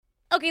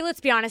Okay, let's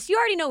be honest. You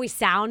already know we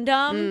sound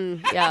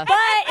dumb. Yeah.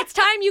 But it's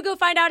time you go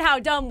find out how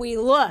dumb we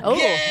look. Oh,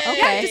 Yeah,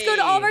 okay. just go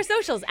to all of our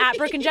socials at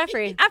Brooke and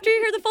Jeffrey after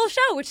you hear the full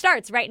show, which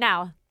starts right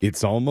now.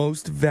 It's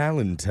almost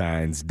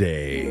Valentine's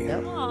Day.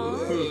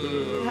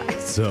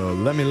 So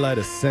let me light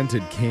a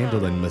scented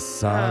candle and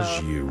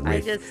massage you with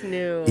I just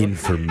knew.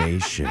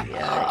 information.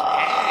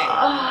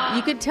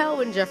 You could tell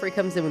when Jeffrey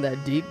comes in with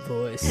that deep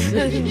voice.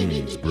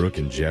 It's Brooke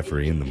and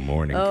Jeffrey in the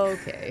morning.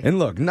 Okay. And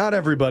look, not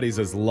everybody's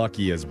as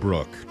lucky as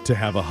Brooke to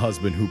have a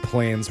husband who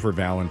plans for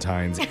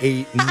Valentine's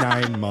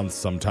 8-9 months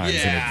sometimes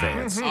in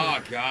advance. Oh,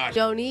 gosh.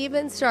 Don't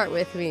even start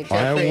with me, I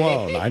Jeffrey.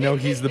 won't. I know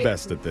he's the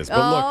best at this. But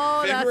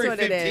Oh, that's February what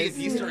it 15th, is.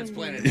 he starts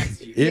planning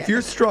next year. look, if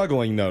you're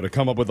struggling, though, to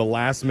come up with a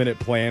last-minute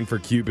plan for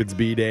Cupid's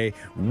B-Day,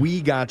 we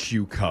got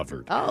you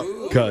covered.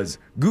 Oh. Because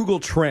Google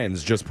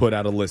Trends just put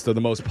out a list of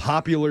the most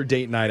popular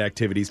date night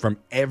activities from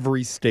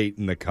every state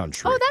in the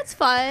country. Oh, that's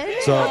fun.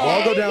 So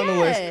I'll go Okay, down the yeah.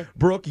 list.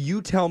 Brooke,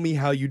 you tell me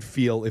how you'd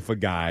feel if a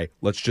guy,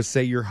 let's just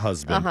say your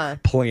husband,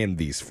 planned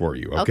these for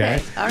you, okay?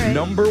 Okay, all right.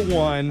 Number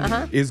one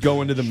is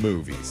going to the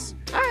movies.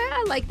 All right,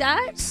 I like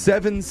that.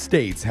 7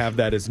 states have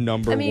that as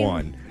number I mean,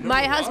 one.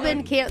 my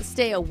husband can't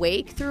stay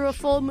awake through a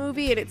full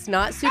movie, and it's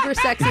not super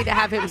sexy to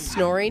have him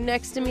snoring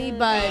next to me,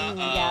 but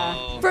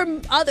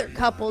from other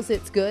couples,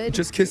 it's good.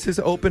 Just kiss his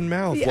open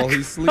mouth while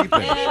he's sleeping.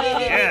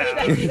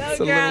 It's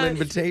a little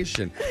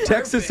invitation.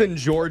 Texas and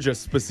Georgia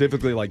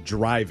specifically like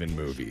drive-in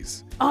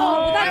movies.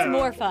 Oh, that's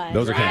more fun.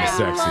 Those are kind of I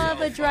sexy. love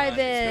a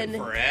drive-in.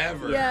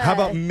 Forever. Yeah. How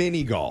about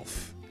mini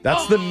golf?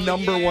 That's the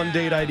number one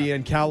date idea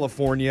in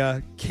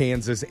California,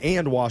 Kansas,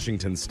 and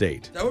Washington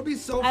State. That would be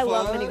so fun. I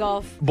love mini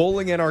golf.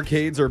 Bowling and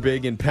arcades are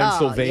big in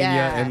Pennsylvania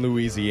yeah. and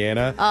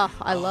Louisiana. Oh,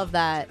 I love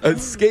that.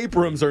 Escape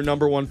rooms are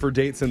number one for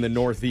dates in the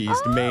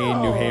Northeast,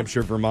 Maine, New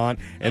Hampshire, Vermont.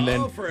 And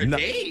then, for a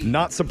date.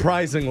 not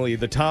surprisingly,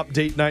 the top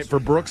date night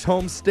for Brooke's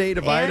home state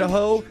of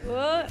Idaho,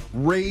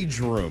 rage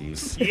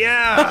rooms.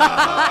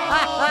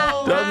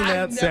 Yeah. Doesn't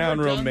that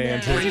sound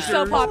romantic? It's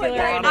so popular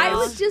right now. I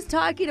was just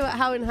talking about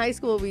how in high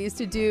school we used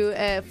to do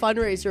a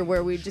fundraiser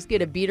where we'd just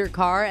get a beater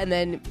car and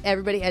then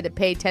everybody had to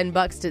pay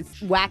 $10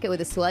 to whack it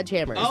with a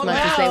sledgehammer as much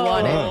as they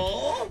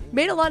wanted.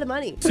 Made a lot of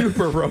money.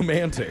 Super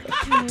romantic. 2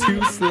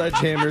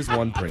 sledgehammers,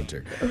 1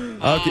 printer.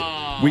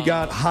 Okay, we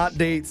got hot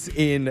dates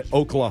in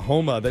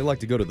Oklahoma. They like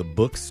to go to the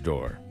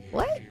bookstore.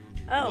 What?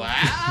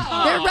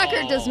 Wow. Their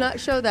record does not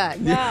show that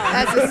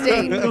as a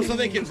state. So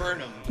they can burn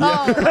them.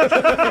 Oh.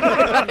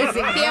 it's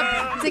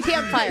a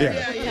campfire.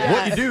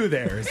 What you do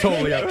there is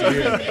totally up to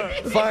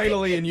you.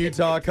 Finally, in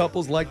Utah,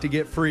 couples like to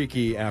get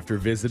freaky after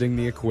visiting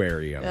the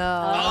aquarium. Yo,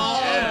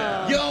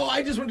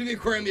 I just went to the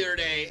aquarium the other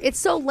day. It's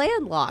so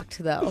landlocked,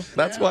 though.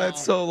 That's why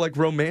it's so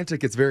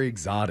romantic. It's very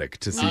exotic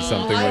to see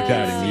something like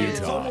that in It's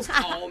Utah. almost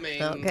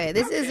calming. Okay,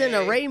 this isn't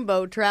a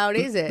rainbow trout,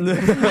 is it?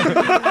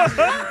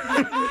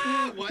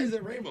 Why is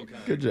it rainbow color?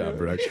 Good job,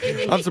 Brooke.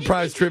 I'm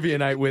surprised trivia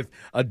night with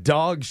a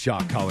dog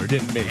shock collar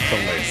didn't make the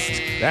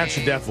list. That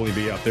should definitely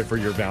be up there for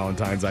your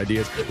Valentine's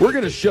ideas. We're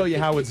going to show you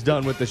how it's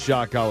done with the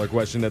shock collar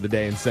question of the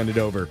day and send it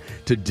over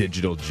to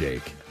Digital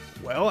Jake.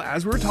 Well,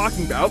 as we were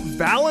talking about,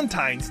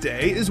 Valentine's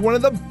Day is one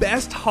of the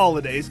best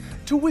holidays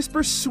to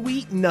whisper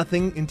sweet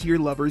nothing into your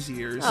lover's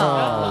ears.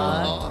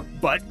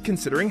 But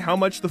considering how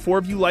much the four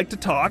of you like to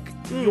talk,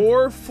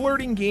 your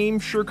flirting game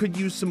sure could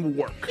use some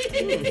work.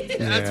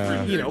 That's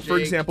for You know, for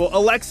example,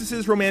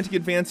 Alexis's romantic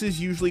advances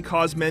usually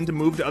cause men to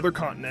move to other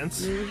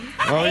continents.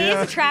 Oh,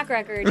 It's a track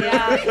record,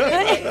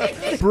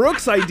 yeah.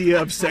 Brooke's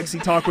idea of sexy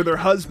talk with her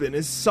husband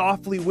is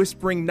softly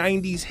whispering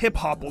 90s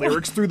hip-hop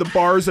lyrics through the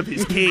bars of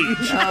his cage.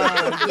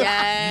 Yes.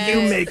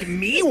 You make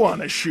me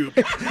want to shoot.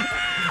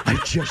 I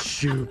just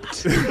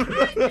shooped.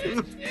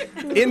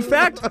 In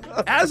fact,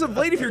 as of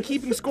late, if you're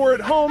keeping score at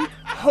home,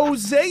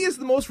 Jose is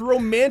the most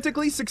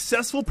romantically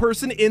successful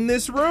person in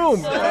this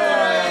room.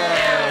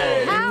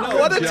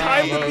 What a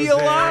time to be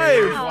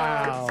alive.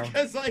 Wow.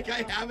 Because, I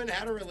haven't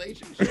had a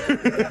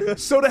relationship.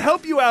 So to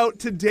help you out,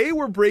 today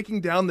we're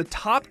breaking down the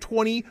top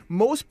 20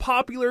 most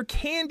popular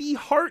candy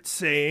heart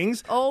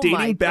sayings Oh my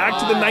dating back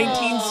to the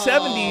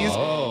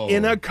 1970s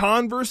in a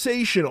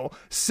conversational,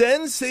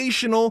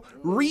 sensational,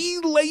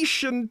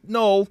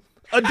 relational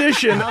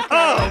edition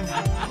of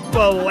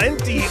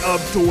Valenti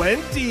of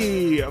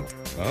 20.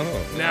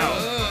 Now,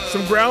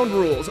 some ground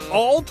rules.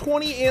 All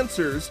 20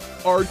 answers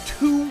are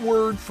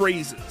 2-word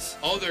phrases.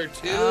 Oh, they're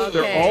two?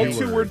 They're all Two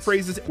 2-word words.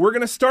 phrases. We're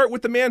going to start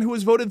with the man who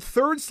was voted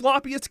third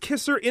sloppiest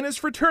kisser in his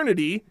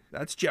fraternity.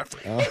 That's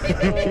Jeffrey.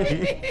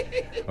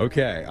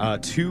 Okay,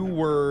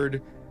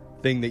 2-word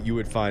thing that you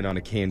would find on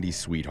a candy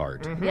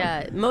sweetheart.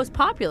 Yeah, most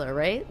popular,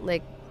 right?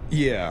 Like,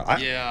 Yeah.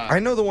 Yeah. I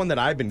know the one that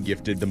I've been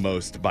gifted the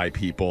most by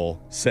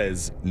people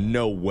says,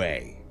 no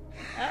way.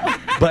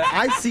 But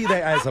I see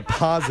that as a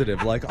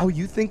positive. Like, oh,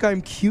 you think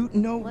I'm cute?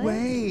 No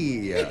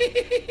way.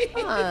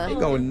 I'm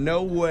going,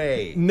 no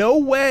way. No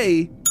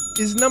way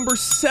is number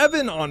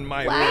 7 on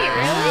my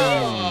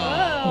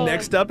list.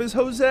 Next up is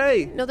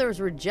Jose. no, there was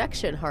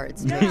rejection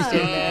hearts mixed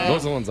in there.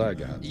 Those are the ones I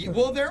got.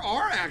 Well, there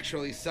are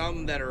actually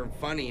some that are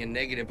funny and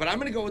negative, but I'm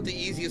going to go with the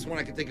easiest one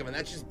I can think of, and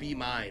that's just be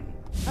mine.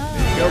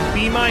 There you go.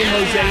 Be mine,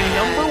 Jose.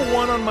 Number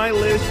 1 on my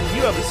list.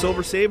 You have a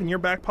silver save in your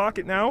back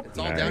pocket now. It's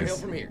all downhill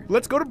from here.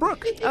 Let's go to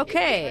Brooke.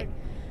 Okay.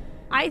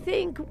 I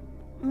think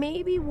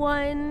maybe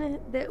one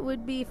that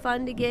would be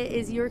fun to get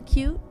is You're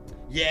Cute.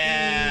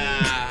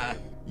 Yeah.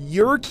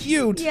 You're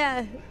cute.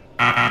 Yeah.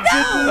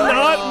 Did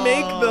not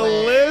make the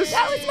list.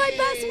 That was my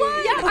best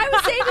one. Yeah, I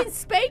was saving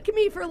Spank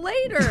Me for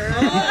later.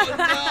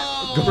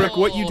 Oh, no. Brooke,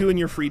 what you do in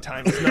your free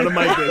time is none of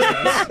my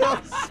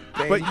business.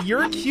 But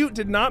You're Cute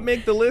did not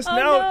make the list. Oh,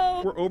 Now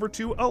no. we're over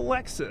to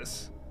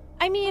Alexis.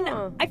 I mean,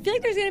 I feel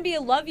like there's gonna be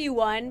a Love You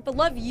one, but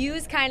Love You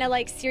is kind of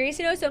like serious,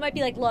 so it might be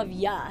like Love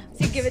Ya.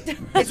 So you give it to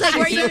It's like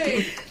where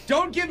Say,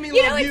 don't give me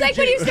You love know, it's like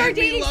when you Jake. start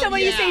Give me dating love,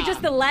 someone, you yeah. say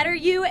just the letter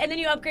U, and then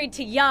you upgrade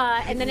to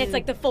Ya, and then it's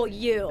like the full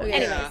U.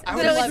 Anyways, Yeah, I so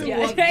would it's assume Ya.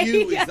 love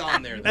you Yeah. is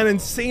on there. An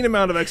insane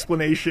amount of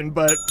explanation,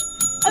 but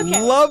Okay.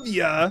 love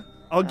ya.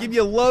 I'll give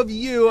you love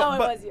you. Oh, it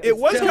but was you. it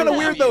was It's kind of still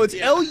weird love though. you, It's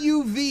yeah.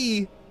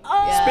 LUV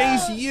Oh.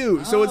 space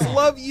you. So it's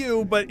love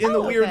you, but in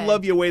the weird okay.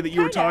 love you way that you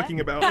were Kinda. talking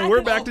about. And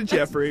we're back to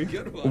Jeffrey.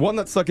 One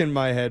that stuck in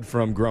my head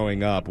from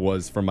growing up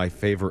was from my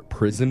favorite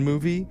prison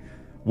movie,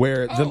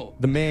 where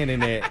the man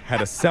in it had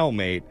a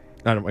cellmate.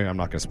 I'm not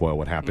going to spoil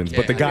what happens,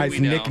 but the Okay, I think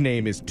guy's we know.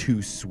 nickname is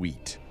Too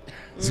Sweet.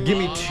 So give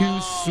me Too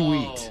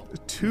Sweet.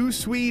 Too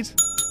sweet.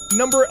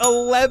 Number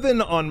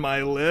 11 on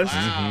my list.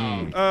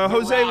 Wow.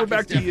 Jose, The Rock we're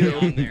back is to you.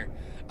 definitely on there.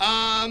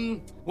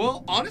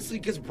 Well, honestly,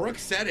 because Brooke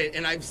said it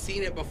and I've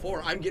seen it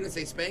before, I'm gonna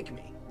say Spank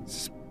Me.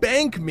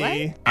 Spank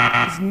Me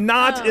is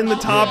not in the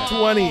top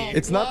 20.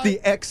 It's not the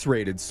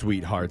X-rated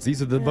Sweethearts.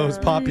 These are the most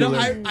No, popular.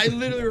 I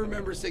literally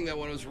remember seeing that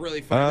one. It was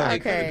really fun. It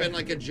could have Okay. been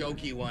like a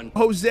jokey one.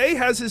 Jose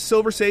has his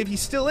silver save.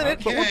 He's still in it,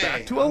 but we're Okay,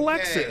 back to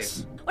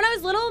Alexis. When I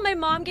was little, my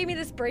mom gave me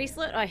this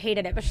bracelet. Oh, I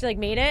hated it, but she like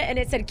made it, and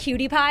it said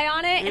 "cutie pie"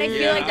 on it, and I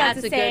feel like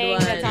that's That's a a good saying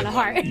one. that's on a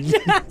heart.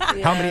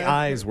 How many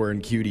eyes were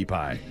in Cutie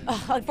Pie?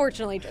 Oh,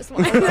 unfortunately, just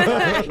one.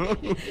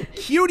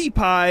 Cutie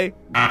Pie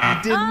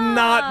did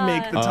not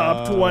make the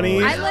top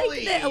 20. I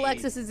like that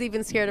Alexis is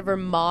even scared of her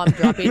mom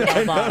dropping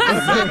L-bombs.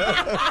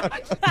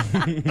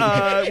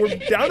 We're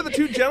down to the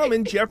two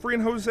gentlemen, Jeffrey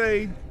and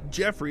Jose.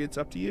 Jeffrey, it's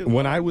up to you.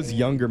 When I was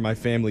younger, my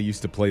family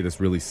used to play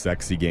this really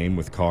sexy game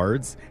with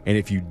cards, and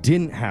if you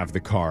didn't have the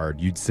card,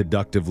 you'd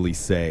seductively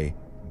say,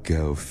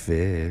 "Go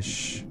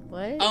fish."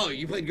 What? Oh,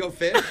 you played Go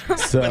Fish?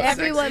 So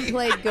Everyone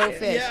played Go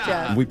Fish, Yeah.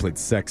 Jeff. we played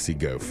sexy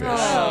Go Fish.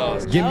 Oh,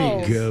 Give no.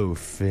 me Go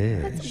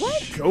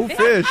Fish. Go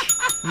Fish.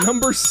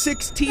 Number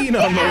 16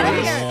 on the Outta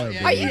list.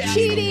 here. Are you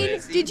cheating?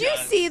 Did you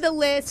see the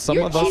list? Some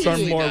You're of us are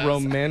cheating. more does.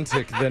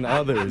 romantic than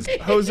others.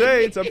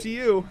 Jose, it's up to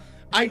you.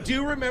 I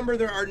do remember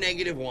there are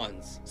negative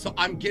ones. So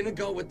I'm going to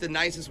go with the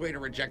nicest way to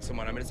reject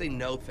someone. I'm going to say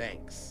no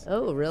thanks.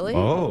 Oh, really?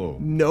 Oh.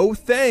 No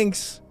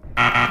thanks. Did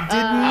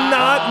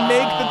not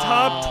make the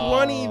top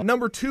 20.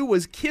 Number 2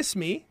 was Kiss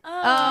Me. Oh,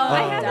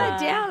 I have that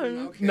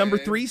down. Okay. Number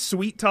 3,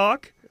 Sweet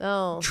Talk.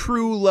 Oh.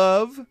 True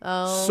Love.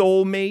 Oh.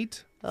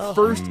 Soulmate.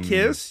 First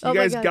Kiss. You Oh my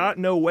guys God. got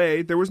No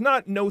Way. There was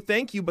not No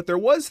Thank You, but there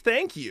was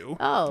Thank You.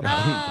 Oh. The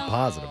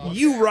positive one.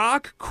 You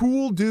Rock,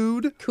 Cool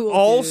Dude, Cool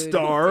All Dude.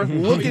 Star,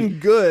 Looking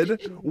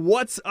Good,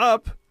 What's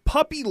Up,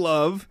 Puppy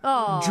Love,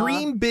 Aw.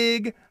 Dream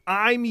Big,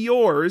 I'm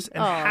Yours,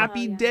 and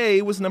Happy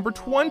Day was number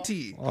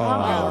 20.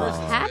 Oh,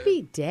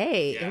 happy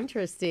day.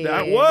 Interesting.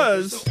 That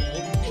was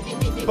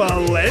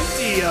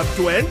plenty of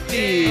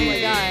 20. Oh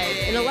my God.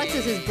 And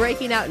Alexis is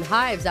breaking out in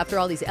hives after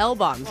all these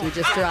L-bombs we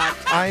just dropped.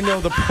 I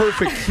know the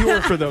perfect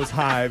cure for those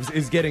hives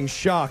is getting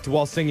shocked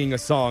while singing a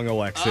song,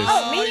 Alexis.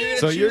 me?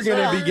 So you're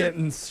going to be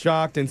getting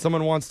shocked, and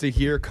someone wants to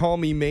hear Call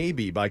Me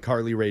Maybe by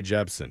Carly Rae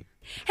Jepsen.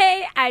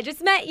 Hey, I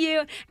just met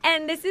you,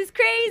 and this is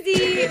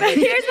crazy, but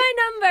here's my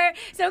number,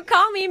 so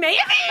call me maybe.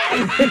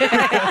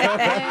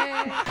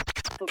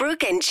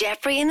 Brooke and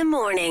Jeffrey in the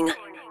morning.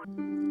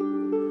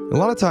 A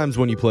lot of times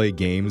when you play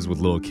games with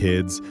little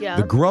kids, Yeah.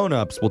 the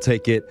grown-ups will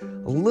take it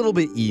a little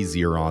bit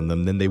easier on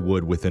them than they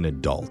would with an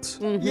adult.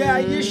 Yeah,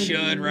 you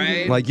should,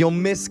 right? Like, you'll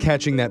miss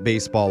catching that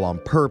baseball on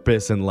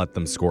purpose and let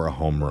them score a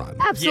home run.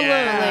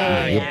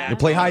 Absolutely. You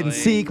play hide and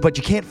seek, but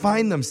you can't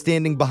find them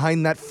standing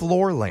behind that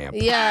floor lamp.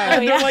 Yeah.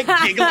 They're like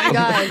giggling.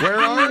 God. Where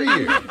are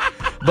you?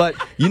 But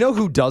you know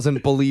who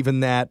doesn't believe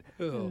in that?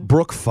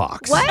 Brooke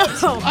Fox. What?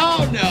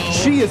 Oh, no.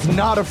 She is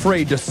not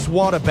afraid to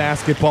swat a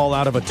basketball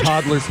out of a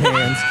toddler's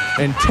hands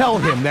and tell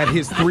him that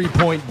his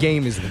three-point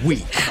game is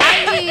weak.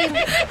 I mean,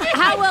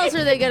 how else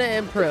are they going to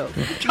improve?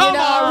 Come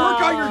on,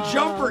 work on your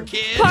jumper,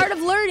 kid. Part of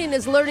learning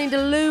is learning to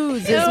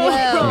lose as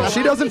well.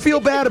 She doesn't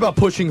feel bad about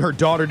pushing her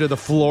daughter to the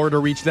floor to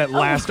reach that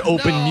last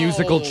open no.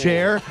 musical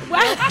chair.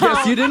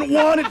 Guess you didn't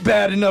want it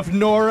bad enough,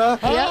 Nora.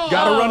 Yep.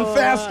 Gotta run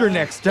faster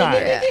next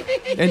time.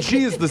 And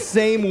she is the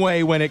same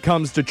way when it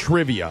comes to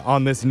trivia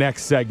on this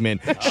next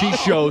segment. She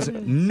shows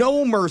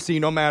no mercy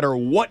no matter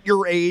what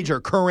your age or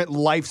current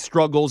life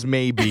struggles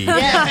may be.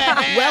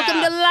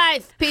 Welcome to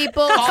life,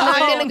 people. It's not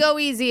going to go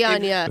easy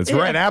on you. That's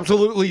right.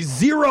 Absolutely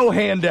zero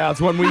handouts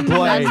when we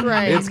play. That's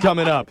right. It's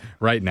coming up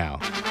right now.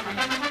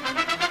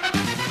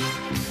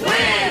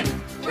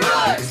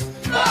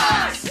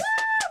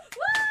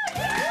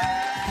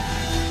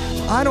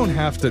 I don't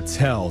have to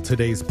tell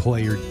today's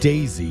player,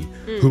 Daisy,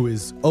 who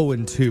is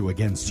 0-2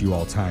 against you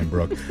all time,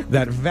 Brooke,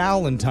 that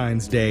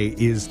Valentine's Day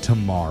is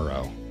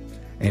tomorrow.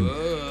 And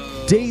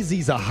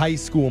Daisy's a high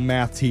school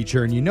math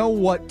teacher, and you know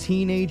what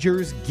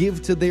teenagers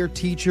give to their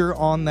teacher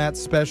on that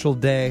special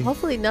day?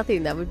 Hopefully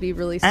nothing. That would be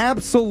really...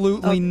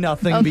 Absolutely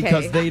nothing okay.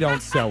 because they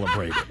don't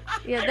celebrate it.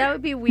 Yeah, that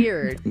would be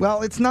weird.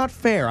 Well, it's not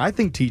fair. I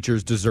think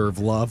teachers deserve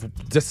love,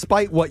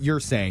 despite what you're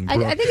saying,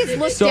 Brooke. I think it's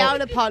looked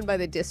down upon by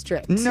the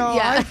district. No,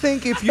 yeah. I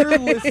think if you're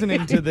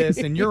listening to this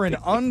and you're an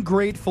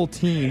ungrateful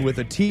teen with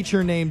a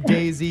teacher named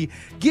Daisy,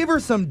 give her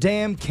some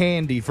damn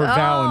candy for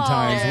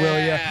Valentine's,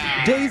 will you?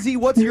 Daisy,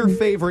 what's your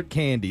favorite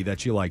candy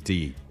that you like to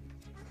eat?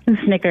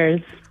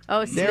 Snickers.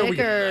 Oh, There we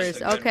go.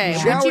 Snickers. Okay.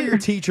 Shower your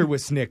teacher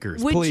with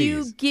Snickers, Would please.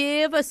 you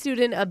give a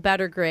student a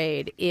better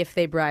grade if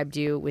they bribed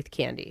you with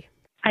candy?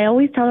 I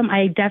always tell them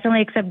I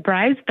definitely accept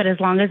bribes, but as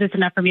long as it's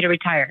enough for me to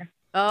retire.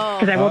 Oh,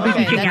 Because I won't be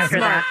teaching that's after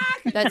smart.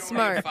 that. That's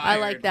smart. I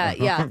like that.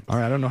 Yeah. All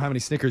right, I don't know how many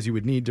Snickers you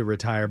would need to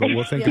retire, but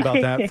we'll think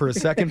about that for a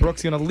second.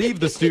 Brooke's going to leave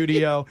the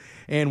studio,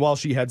 and while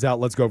she heads out,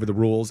 let's go over the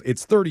rules.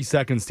 It's 30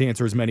 seconds to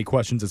answer as many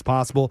questions as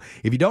possible.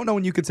 If you don't know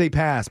when you could say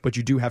pass, but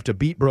you do have to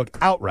beat Brooke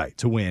outright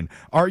to win.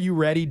 Are you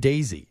ready,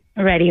 Daisy?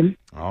 Ready.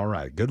 All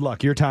right, good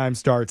luck. Your time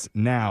starts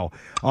now.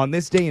 On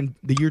this day in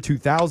the year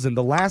 2000,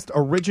 the last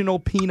original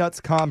Peanuts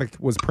comic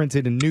was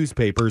printed in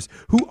newspapers.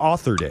 Who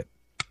authored it?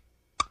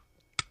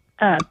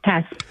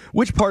 Pass.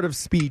 Which part of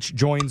speech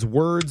joins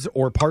words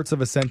or parts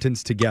of a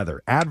sentence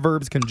together?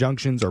 Adverbs,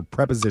 conjunctions, or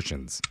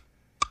prepositions?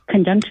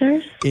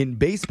 Conjunctures. In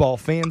baseball,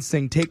 fans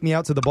sing "Take Me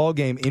Out to the Ball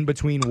Game" in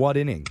between what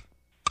inning?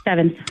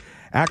 7th.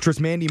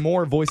 Actress Mandy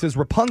Moore voices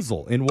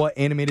Rapunzel in what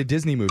animated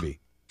Disney movie?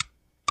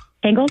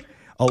 Tangled.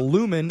 A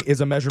lumen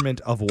is a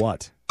measurement of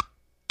what?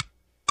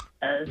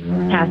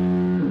 Pass.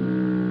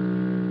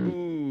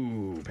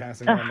 Ooh,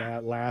 passing on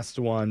that last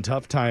one.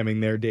 Tough timing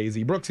there,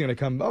 Daisy. Brooke's going to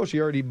come. Oh, she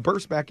already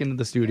burst back into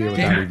the studio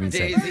without even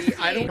saying. Daisy,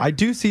 I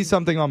do see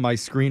something on my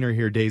screener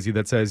here, Daisy,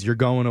 that says you're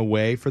going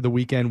away for the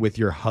weekend with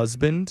your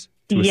husband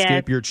to Yes.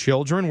 escape your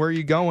children. Where are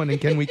you going,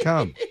 and can we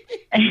come?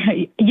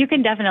 You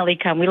can definitely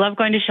come. We love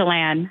going to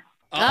Chelan.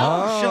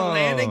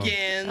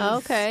 shenanigans.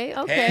 Okay.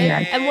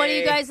 Hey. And what do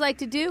you guys like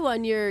to do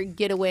on your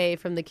getaway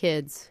from the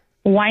kids?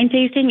 Wine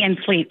tasting and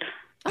sleep.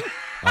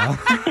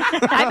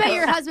 I bet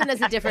your husband has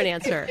a different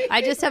answer.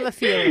 I just have a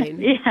feeling.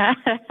 Yeah.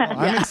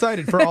 I'm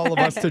excited for all of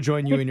us to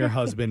join you and your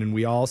husband, and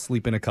we all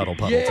sleep in a cuddle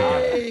puddle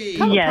together.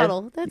 Cuddle Yes.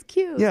 puddle. That's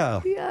cute. Yeah.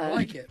 I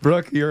like it.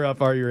 Brooke, you're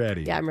up. Are you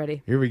ready? Yeah, I'm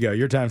ready. Here we go.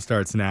 Your time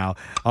starts now.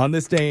 On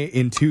this day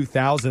in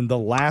 2000, the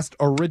last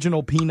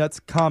original Peanuts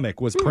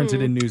comic was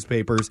printed in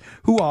newspapers.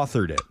 Who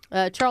authored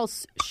it?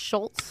 Charles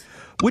Schultz.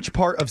 Which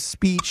part of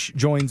speech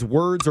joins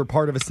words or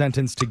part of a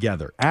sentence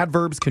together?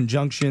 Adverbs,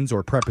 conjunctions,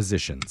 or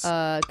prepositions?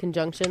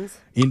 Conjunctions.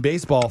 In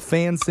baseball,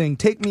 fans sing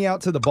 "Take Me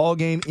Out to the Ball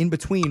Game" in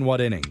between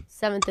what inning?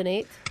 7th and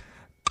 8th.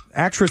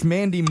 Actress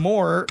Mandy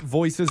Moore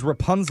voices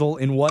Rapunzel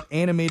in what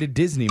animated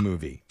Disney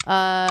movie?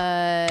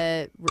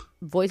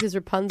 Voices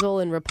Rapunzel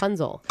and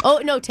Rapunzel.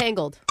 Oh, no,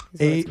 Tangled is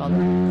what it's called.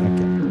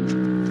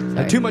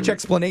 Okay. Too much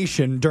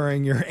explanation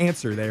during your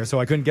answer there, so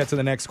I couldn't get to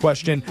the next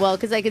question. Well,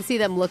 because I could see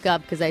them look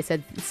up because I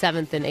said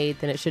 7th and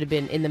 8th, and it should have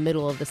been in the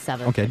middle of the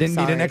 7th. Okay, didn't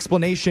need an Sorry.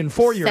 explanation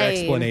for your Same.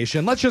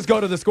 explanation. Let's just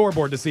go to the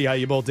scoreboard to see how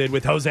you both did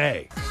with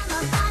Jose.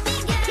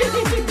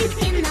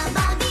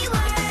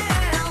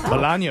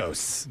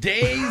 Bolaños.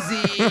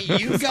 Daisy,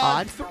 you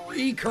got odd.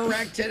 3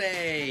 correct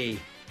today.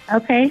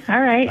 Okay. All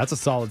right. That's a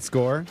solid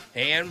score.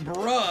 And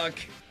Brooke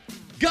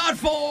got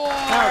 4.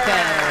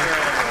 Okay.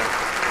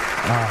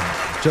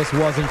 Just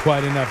wasn't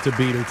quite enough to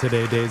beat her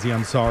today, Daisy.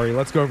 I'm sorry.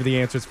 Let's go over the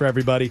answers for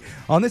everybody.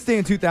 On this day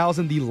in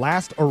 2000, the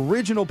last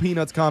original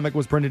Peanuts comic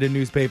was printed in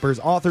newspapers,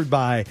 authored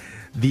by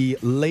the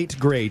late,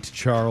 great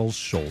Charles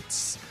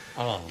Schultz.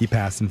 He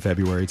passed in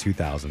February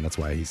 2000. That's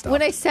why he stopped.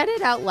 When I said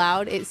it out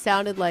loud, it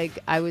sounded like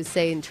I was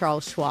saying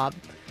Charles Schwab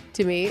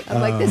to me. I'm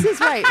like, this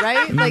is right?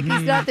 Like,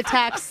 he's not the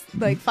tax,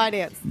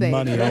 finance thing.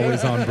 Money right?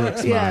 always on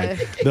Brooke's Yeah.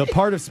 mind. The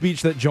part of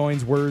speech that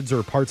joins words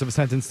or parts of a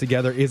sentence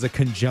together is a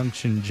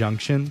conjunction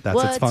junction. That's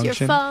What's its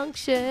function. your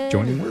function?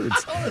 Joining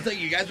words. I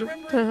think you guys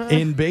remember.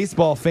 In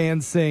baseball,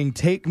 fans sing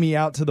 "Take Me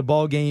Out to the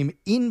Ball Game"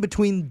 in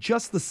between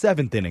just the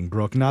 7th inning,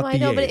 Brooke, not Well, the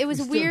I know, 8th. but it was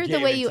still weird the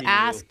gave way it you to you.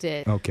 asked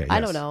it. Okay, I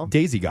yes. don't know.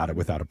 Daisy got it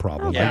without a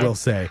problem, Okay. I will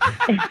say.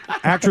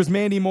 Actress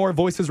Mandy Moore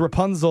voices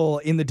Rapunzel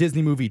in the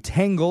Disney movie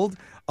Tangled.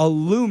 A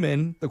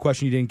lumen, the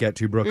question you didn't get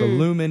to, Brooke, a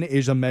lumen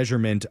is a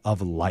measurement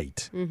of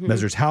light.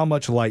 Measures how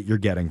much light you're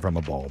getting from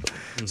a bulb.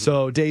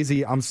 So,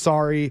 Daisy, I'm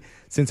sorry.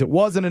 Since it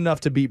wasn't enough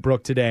to beat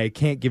Brooke today,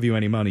 can't give you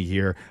any money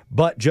here.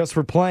 But just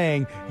for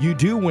playing, you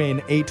do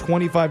win a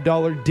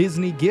 $25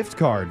 Disney gift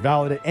card,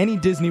 valid at any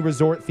Disney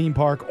resort, theme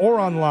park, or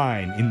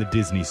online in the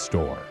Disney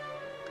store.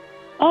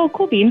 Oh,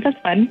 cool beans. That's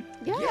fun.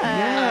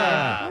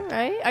 Yeah. All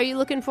right. Are you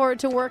looking forward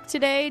to work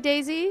today,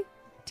 Daisy?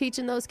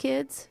 Teaching those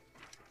kids?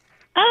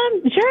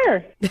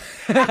 Sure.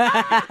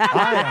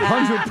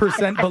 I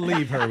 100%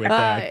 believe her with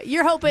that.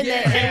 You're hoping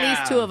that at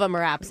least 2 of them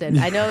are absent.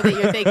 I know that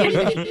you're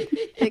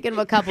thinking of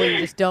a couple you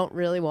just don't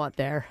really want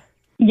there.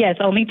 Yes,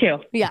 only 2.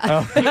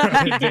 Yeah.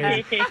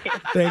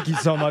 Thank you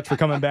so much for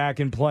coming back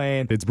and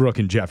playing. It's Brooke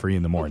and Jeffrey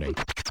in the morning.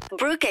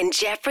 Brooke and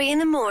Jeffrey in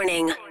the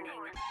morning.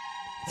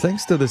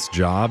 Thanks to this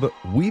job,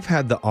 we've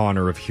had the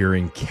honor of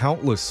hearing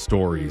countless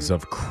stories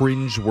of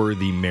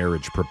cringeworthy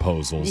marriage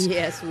proposals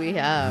Yes, we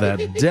have.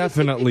 that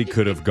definitely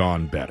could have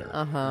gone better.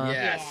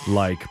 Yes.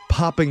 Like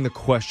popping the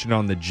question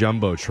on the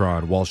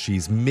Jumbotron while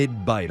she's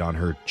mid-bite on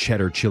her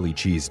cheddar chili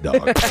cheese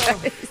dog.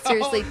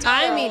 Seriously,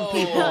 timing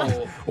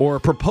people. Or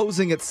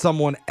proposing at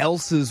someone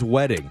else's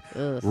wedding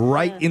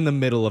right in the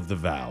middle of the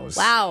vows.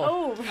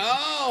 Wow.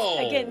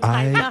 Oh. Again,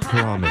 I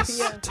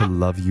promise to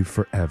love you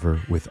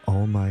forever with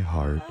all my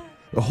heart.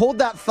 Hold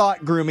that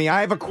thought, Groomy.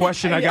 I have a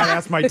question I got to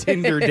ask my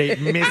Tinder date,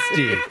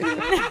 Misty.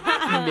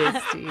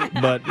 Misty.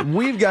 But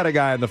we've got a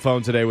guy on the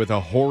phone today with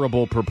a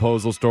horrible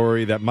proposal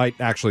story that might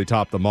actually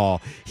top them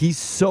all. He's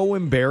so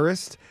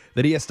embarrassed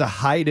that he has to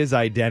hide his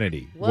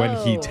identity when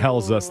he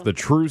tells us the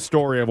true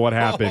story of what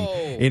happened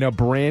in a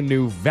brand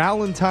new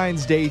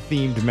Valentine's Day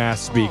themed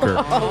mass speaker.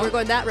 Oh, we're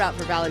going that route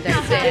for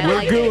Valentine's Day.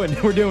 We're doing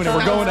it. We're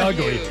going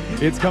ugly.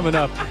 It's coming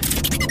up.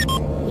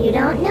 You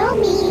don't know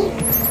me.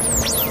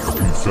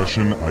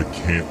 Confession I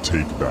can't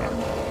take back.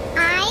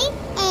 I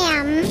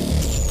am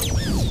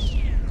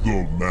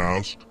The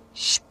Masked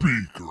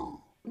Speaker.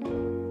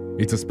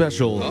 It's a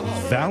special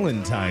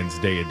Valentine's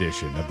Day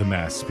edition of the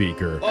Mass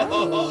Speaker,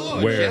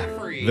 where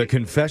Jeffrey. the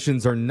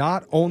confessions are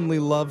not only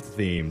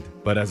love-themed,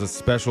 but as a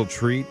special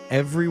treat,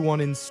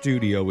 everyone in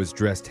studio is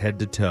dressed head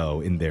to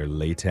toe in their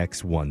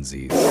latex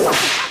onesies.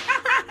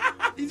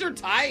 These are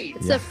tight.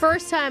 It's the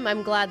first time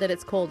I'm glad that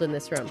it's cold in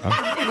this room.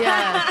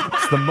 Yeah.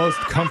 It's the most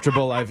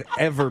comfortable I've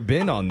ever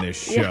been on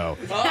this show.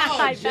 Oh,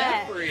 I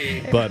bet.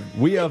 Jeffrey. But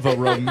we have a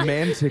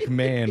romantic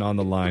man on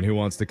the line who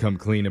wants to come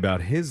clean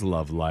about his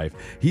love life.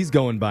 He's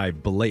going by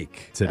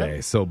Blake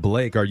today. So,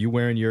 Blake, are you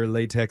wearing your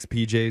latex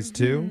PJs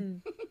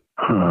too?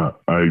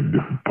 I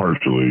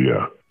partially,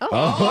 yeah.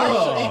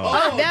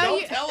 Oh, now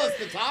don't you- tell us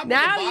the top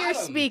Now or the you're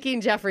bottom. speaking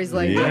Jeffrey's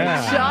language.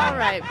 Yeah. All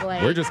right,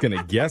 Blake. We're just going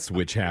to guess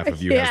which half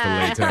of you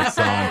has the latex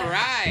on. All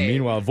right.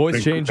 Meanwhile,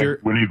 voice changer.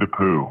 Winnie the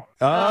Pooh.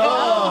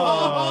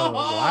 Oh,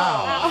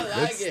 wow.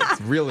 I like It's it.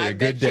 really a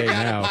good day I bet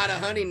you got now. a pot of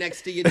honey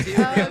next to you, too.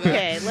 brother.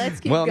 Okay, let's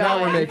keep Well, going.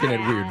 now we're making it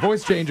weird.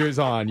 Voice changer is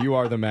on. You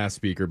are the mass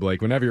speaker,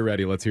 Blake. Whenever you're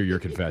ready, let's hear your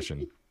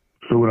confession.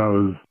 So when I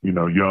was,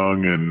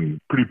 young and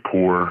pretty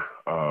poor,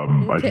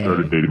 I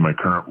started dating my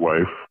current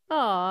wife.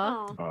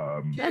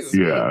 Aw. That's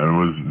Yeah,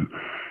 it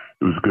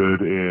was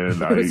good,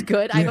 and It was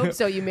good. I hope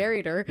so. You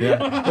married her. Yeah.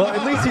 Well,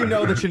 at least you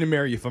know that she didn't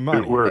marry you for money.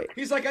 It worked.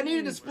 He's like, I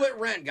needed to split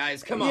rent,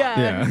 guys. Come on.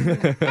 Yeah.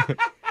 Yeah.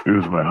 It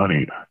was my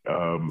honey.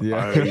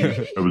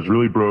 Yeah. I was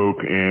really broke,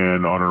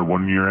 and on our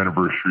 1-year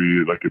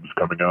anniversary, like it was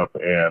coming up,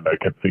 and I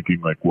kept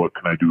thinking, like, what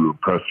can I do to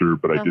impress her?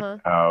 But I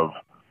didn't have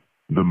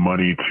the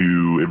money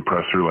to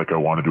impress her like I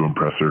wanted to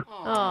impress her.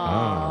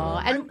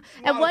 Aw. And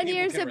of 1 people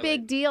year's can a relate.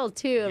 big deal,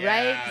 too, Yeah,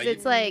 right? 'Cause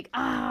it's like,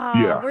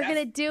 Yeah. we're going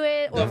to do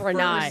it The or we're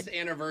not. first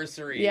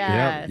anniversary.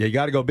 Yeah. Yep. You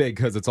got to go big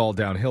because it's all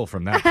downhill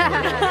from that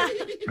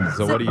point on.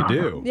 So what do you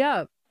do?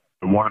 Yeah.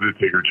 I wanted to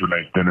take her to a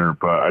nice dinner,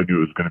 but I knew it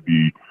was going to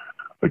be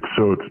like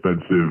so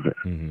expensive.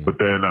 But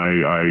then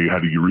I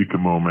had a eureka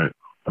moment.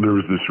 There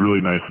was this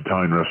really nice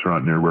Italian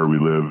restaurant near where we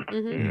lived,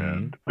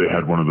 and they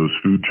had one of those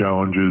food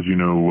challenges,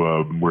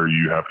 where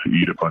you have to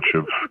eat a bunch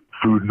of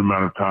food in a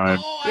amount of time.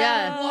 Oh,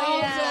 Yeah. I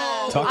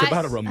love those. Talk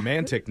about a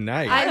romantic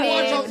night. I I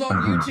mean- watch those on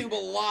YouTube a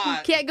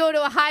lot. Can't go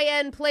to a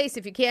high-end place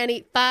if you can't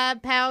eat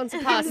 5 pounds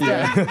of pasta.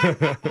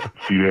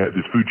 See, they had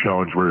this food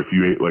challenge where if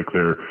you ate like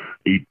their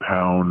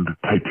 8-pound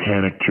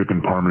Titanic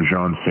chicken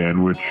Parmesan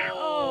sandwich,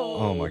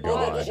 Oh, my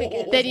God.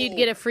 Then you'd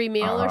get a free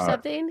meal or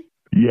something?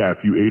 yeah, if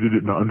you ate it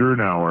in under an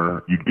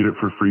hour, you'd get it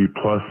for free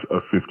plus a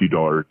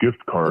 $50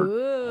 gift card.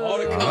 Oh,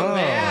 to come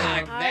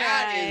back.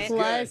 That is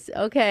Plus, good.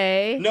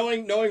 okay.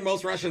 Knowing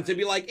most Russians, they'd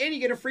be like, and you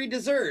get a free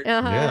dessert.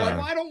 Uh-huh. Yeah. They're like,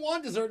 well, I don't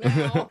want dessert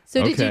now.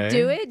 So did Okay. you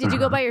do it? Did you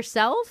go by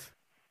yourself?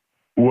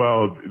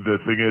 Well, the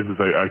thing is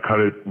I cut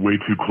it way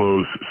too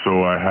close,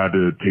 so I had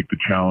to take the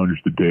challenge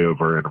the day of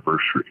our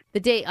anniversary. The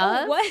day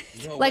of? What?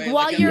 No Like way,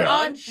 while at you're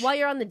lunch?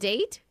 on the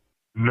date?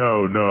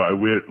 No, I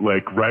went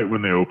like right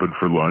when they opened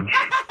for lunch.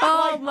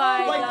 Oh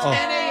my Like god.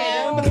 10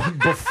 a.m.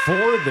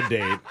 Before the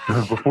date.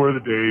 Before the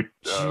date,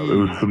 it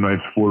was some nice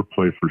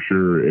foreplay for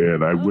sure,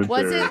 and I went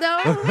Was there. it though?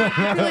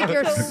 I feel like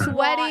you're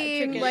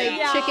sweating chicken. like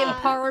Yeah. chicken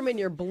parm and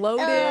you're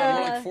bloated.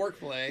 More like fork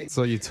play.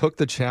 So you took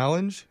the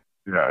challenge?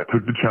 Yeah, I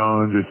took the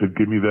challenge. I said,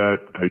 give me that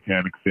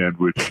Titanic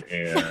sandwich,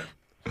 and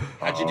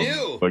How'd you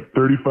do? like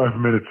 35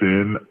 minutes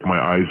in, my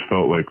eyes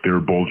felt like they were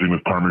bulging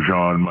with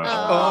Parmesan.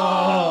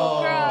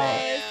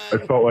 I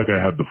felt like I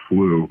had the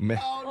flu.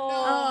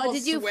 Oh,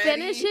 did you sweaty.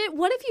 finish it?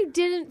 What if you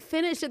didn't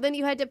finish it, then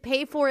you had to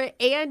pay for it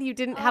and you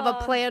didn't have a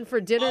plan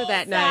for dinner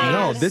that night?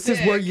 No, this is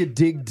where you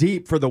dig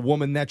deep for the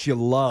woman that you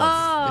love.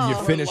 And you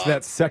Oh. finish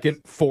that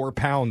second 4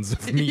 pounds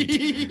of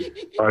meat.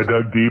 I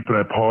dug deep and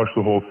I polished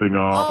the whole thing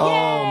off.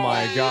 Oh,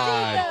 my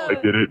God. I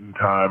did it in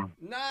time.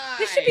 Nice.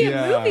 This should be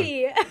Yeah. a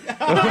movie.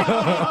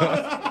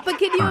 But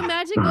can you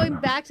imagine going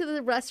back to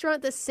the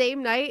restaurant the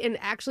same night and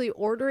actually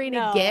ordering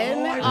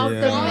again off the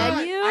Yeah.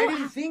 menu? I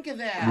didn't think of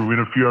that. We went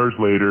a few hours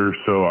later,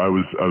 so I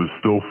was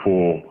still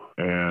full,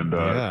 and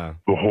the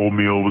whole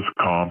meal was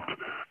comped.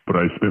 But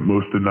I spent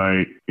most of the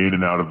night in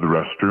and out of the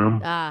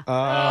restroom. Yeah.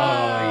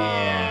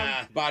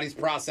 Body's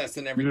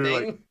processing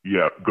everything.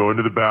 Go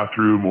into the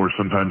bathroom, or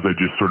sometimes I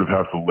just sort of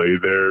have to lay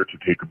there to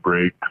take a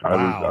break.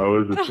 I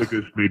was the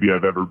sickest maybe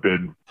I've ever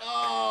been.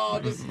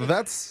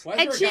 That's Why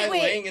is there a guy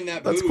laying in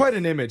that That's booth? quite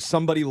an image.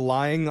 Somebody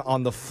lying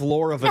on the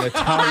floor of an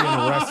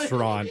Italian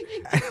restaurant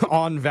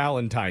on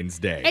Valentine's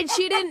Day. And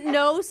she didn't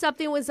know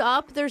something was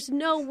up. There's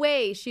no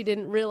way she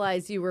didn't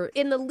realize you were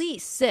in the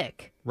least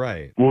sick.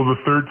 Right. Well, the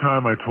third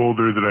time I told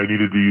her that I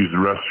needed to use the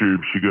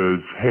restroom, she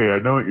goes, "Hey, I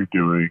know what you're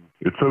doing.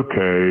 It's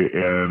okay."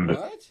 And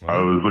I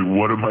was like,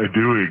 "What am I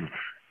doing?"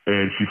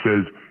 And she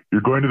says,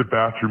 "You're going to the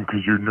bathroom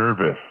because you're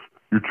nervous.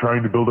 You're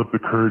trying to build up the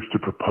courage to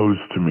propose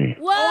to me."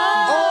 Whoa!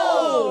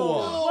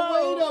 Oh,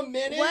 wait a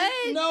minute. What?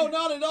 No,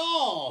 not at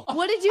all.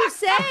 What did you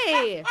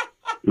say? It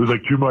was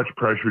like too much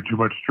pressure, too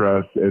much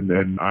stress,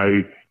 and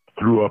I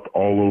threw up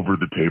all over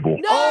the table.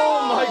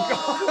 Oh my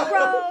God.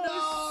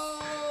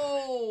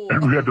 And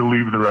we had to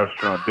leave the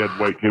restaurant. They had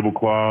white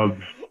tablecloths.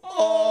 Gross.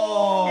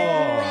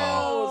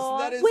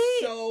 That is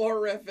so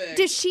horrific.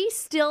 Does she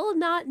still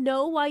not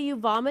know why you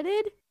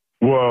vomited?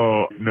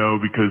 Well, no,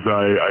 because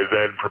I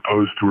then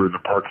proposed to her in the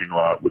parking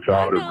lot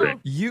without a ring.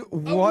 You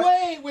what?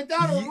 Wait,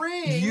 without a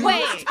ring. You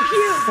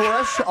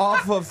fresh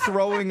off of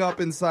throwing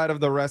up inside of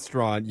the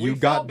restaurant, you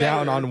got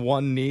down on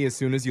one knee as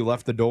soon as you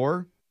left the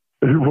door?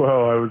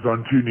 Well, I was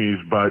on two knees,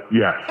 but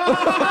yes.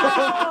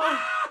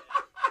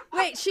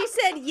 Wait, she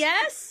said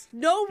yes?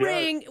 No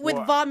ring with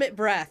vomit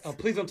breath. Oh,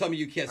 please don't tell me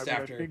you kissed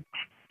after.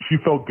 She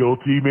felt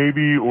guilty,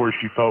 maybe, or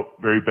she felt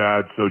very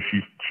bad, so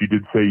she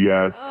did say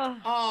yes.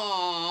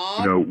 Aww.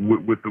 You know,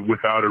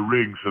 without a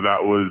ring. So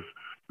that was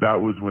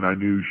when I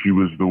knew she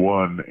was the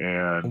one.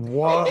 And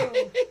what?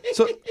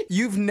 So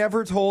you've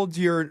never told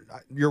your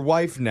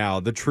wife now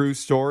the true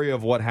story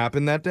of what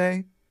happened that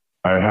day?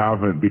 I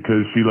haven't,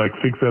 because she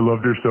thinks I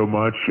loved her so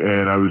much,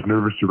 and I was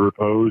nervous to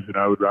propose, and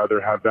I would rather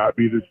have that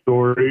be the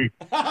story.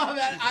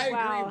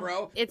 I agree,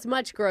 bro. It's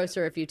much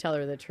grosser if you tell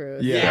her the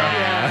truth.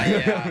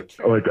 Yeah.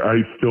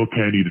 I still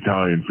can't eat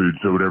Italian food,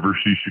 so whatever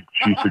she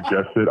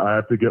suggested, I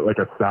have to get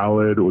a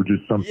salad or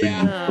just something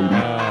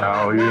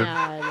Italian.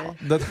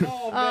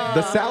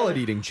 The salad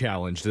eating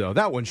challenge, though,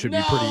 that one should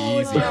be pretty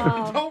easy.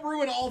 Don't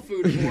ruin all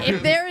food.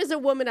 If there is a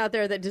woman out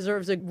there that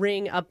deserves a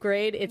ring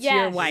upgrade, it's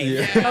your wife.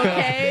 Yeah.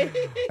 Okay?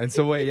 And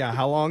so wait,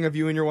 how long have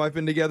you and your wife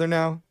been together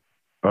now?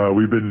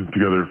 We've been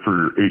together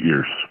for 8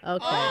 years.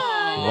 Okay.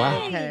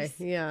 Wow. Okay,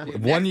 yeah.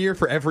 1 year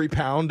for every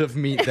pound of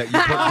meat that you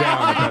put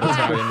down at that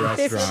Italian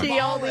If restaurant. she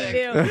only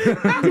knew.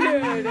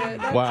 Dude,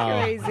 that's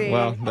Wow. crazy.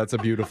 Well, that's a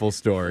beautiful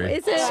story.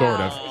 Is it? Sort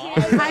of.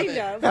 Kind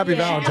of. Happy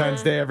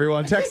Valentine's Day,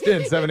 everyone. Text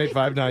in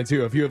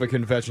 78592 if you have a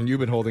confession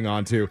you've been holding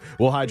on to.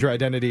 We'll hide your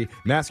identity,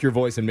 mask your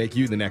voice, and make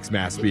you the next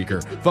mass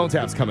speaker. Phone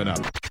tap's coming up.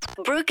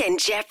 Brooke and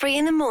Jeffrey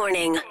in the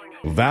morning.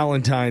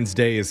 Valentine's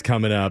Day is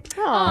coming up.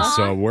 Aw.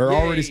 So we're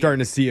already starting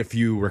to see a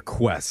few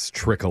requests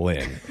trickle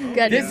in.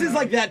 Good. This is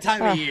like that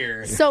time of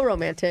year. So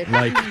romantic.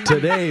 Like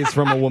today is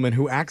from a woman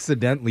who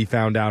accidentally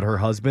found out her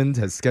husband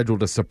has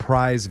scheduled a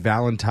surprise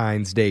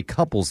Valentine's Day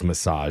couples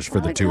massage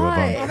for the two of Oh,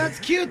 them. that's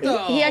cute,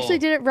 though. He actually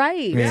did it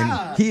right.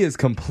 And he is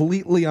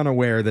completely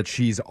unaware that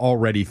she's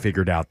already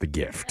figured out the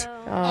gift.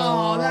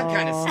 Oh, that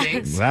kind of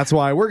stinks. That's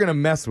why we're going to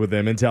mess with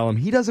him and tell him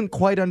he doesn't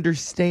quite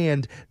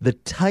understand the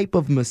type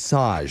of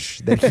massage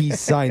that he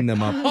signed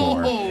them up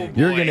for.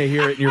 You're going to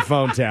hear it in your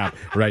phone tap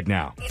right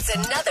now. It's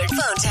another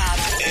phone tap.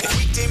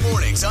 Weekday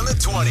mornings on the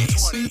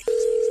 20s.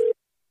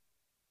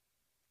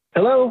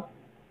 Hello?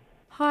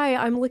 Hi,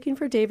 I'm looking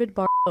for David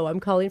Barlow.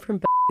 I'm calling from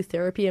Bellevue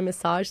Therapy and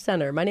Massage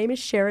Center. My name is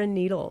Sharon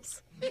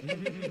Needles.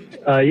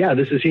 Yeah,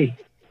 this is he.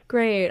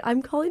 Great.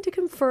 I'm calling to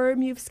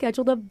confirm you've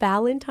scheduled a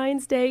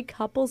Valentine's Day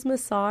couples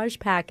massage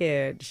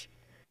package.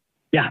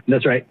 Yeah,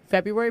 that's right.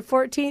 February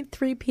 14th,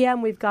 3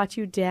 p.m. We've got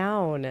you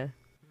down.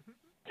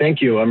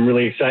 Thank you. I'm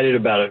really excited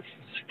about it.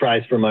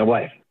 Surprise for my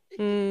wife.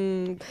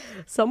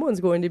 Someone's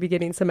going to be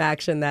getting some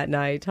action that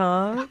night,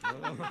 huh?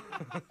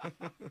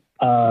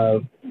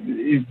 We'll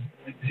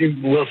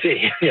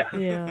see. Yeah.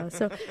 Yeah.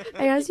 So,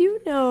 as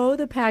you know,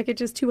 the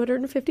package is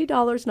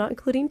 $250, not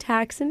including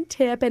tax and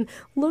tip, and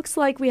looks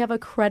like we have a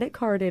credit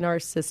card in our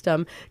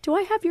system. Do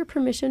I have your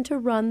permission to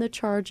run the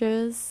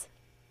charges?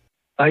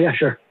 Yeah,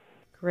 sure.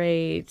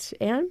 Great.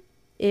 And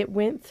it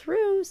went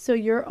through, so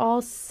you're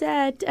all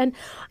set. And,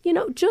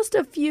 just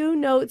a few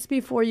notes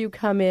before you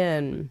come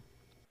in.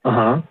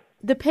 Uh-huh.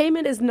 The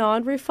payment is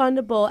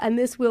non-refundable, and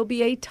this will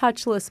be a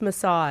touchless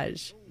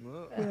massage.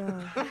 What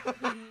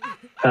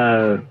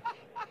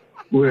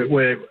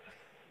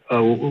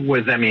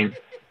does that mean?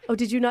 Oh,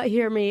 did you not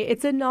hear me?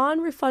 It's a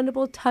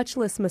non-refundable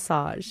touchless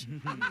massage.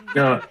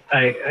 No,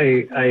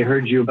 I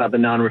heard you about the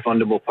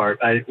non-refundable part.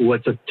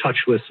 What's a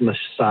touchless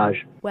massage?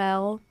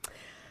 Well,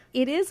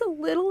 it is a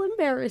little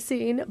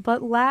embarrassing,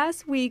 but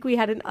last week we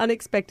had an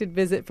unexpected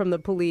visit from the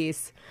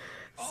police.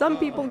 Some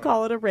people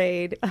call it a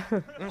raid.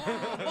 What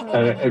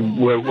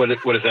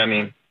does that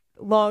mean?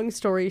 Long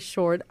story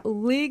short,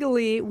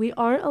 legally, we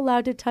aren't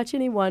allowed to touch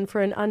anyone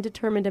for an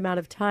undetermined amount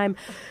of time.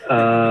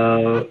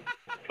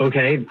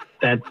 Okay,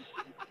 that's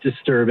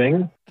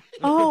disturbing.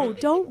 Oh,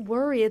 don't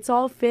worry. It's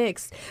all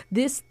fixed.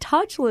 This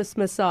touchless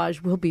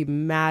massage will be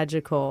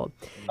magical.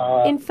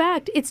 In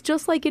fact, it's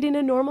just like getting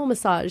a normal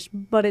massage,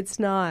 but it's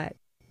not.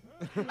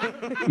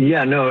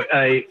 Yeah, no,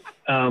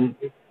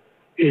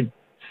 it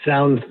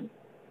sounds...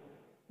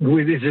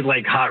 Is it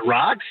like hot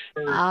rocks?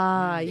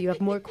 Ah, you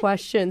have more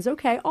questions.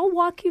 Okay, I'll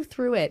walk you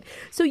through it.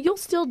 So you'll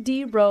still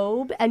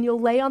derobe and you'll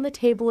lay on the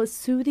table as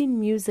soothing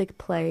music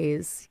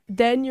plays.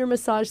 Then your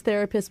massage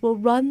therapist will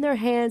run their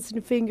hands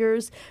and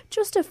fingers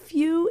just a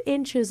few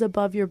inches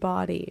above your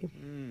body.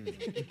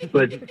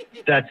 But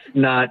that's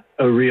not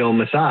a real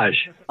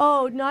massage.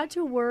 Oh, not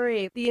to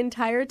worry. The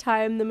entire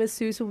time, the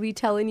masseuse will be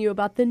telling you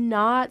about the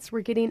knots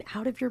we're getting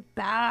out of your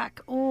back.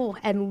 Oh,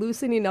 and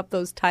loosening up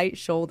those tight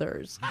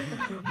shoulders.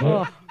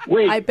 Oh,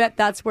 wait. I bet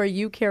that's where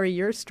you carry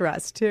your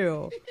stress,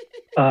 too.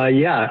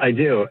 Yeah, I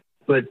do.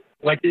 But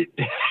like it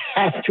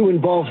has to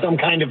involve some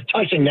kind of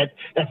touching. That's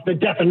the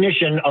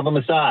definition of a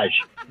massage.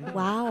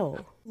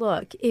 Wow.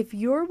 Look, if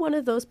you're one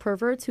of those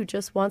perverts who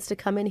just wants to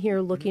come in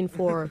here looking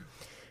for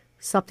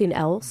something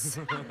else,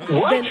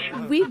 then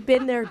we've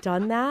been there,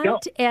 done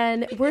that,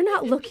 and we're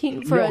not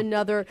looking for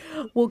another,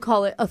 we'll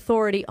call it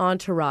authority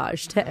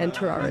entourage to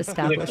enter our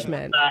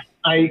establishment.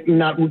 I'm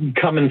not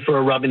coming for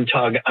a rub and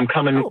tug. I'm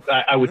coming.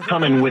 I was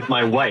coming with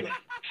my wife.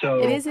 So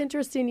it is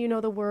interesting you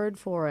know the word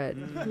for it.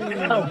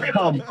 Oh,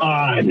 come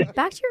on.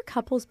 Back to your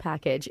couples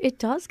package. It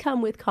does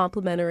come with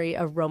complimentary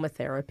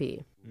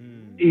aromatherapy.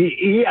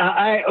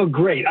 Yeah,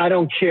 great. I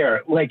don't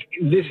care. Like,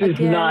 this is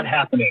not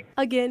happening.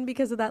 Again,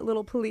 because of that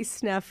little police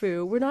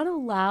snafu, we're not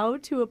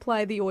allowed to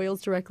apply the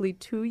oils directly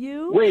to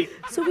you. Wait.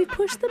 So we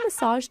push the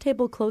massage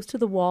table close to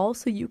the wall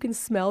so you can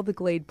smell the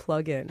Glade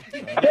plug-in.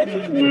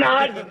 That's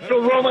not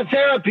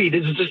aromatherapy.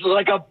 This is just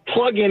like a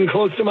plug-in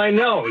close to my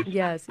nose.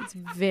 Yes, it's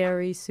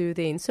very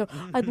soothing. So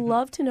I'd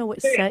love to know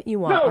what scent you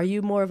want. Are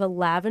you more of a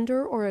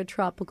lavender or a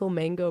tropical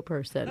mango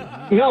person?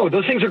 No,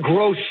 those things are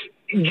gross.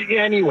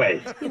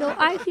 Anyways. You know,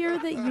 I hear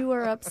that you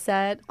are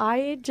upset.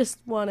 I just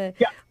want to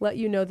let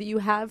you know that you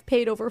have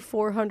paid over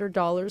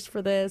 $400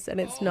 for this,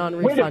 and it's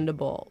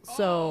non-refundable.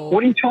 So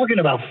what are you talking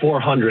about,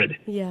 $400?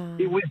 Yeah.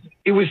 It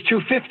was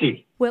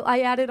 $250. Well,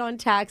 I added on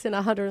tax and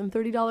a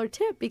 $130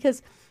 tip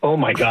because oh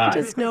my God. I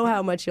just know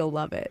how much you'll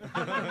love it.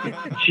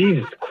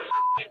 Jesus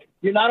Christ.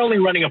 You're not only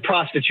running a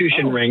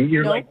prostitution ring,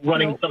 you're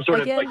running some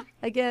sort of like...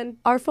 Again,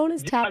 our phone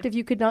is tapped. If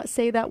you could not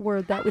say that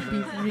word, that would be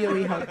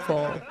really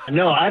helpful.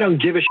 No, I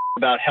don't give a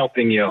about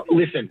helping you.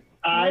 Listen,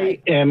 I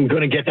am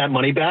going to get that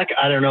money back.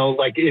 I don't know,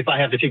 like, if I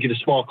have to take you to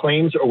small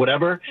claims or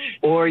whatever,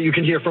 or you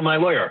can hear from my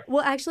lawyer.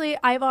 Well, actually,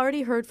 I've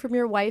already heard from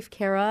your wife,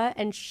 Kara,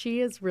 and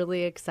she is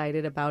really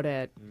excited about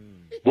it.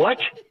 What?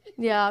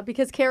 Yeah,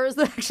 because Kara's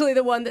actually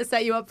the one that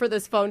set you up for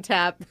this phone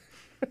tap.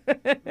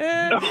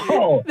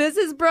 Oh. This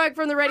is Brooke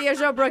from the radio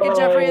show Brooke and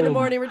Jeffrey in the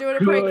Morning. We're doing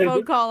a prank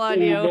phone call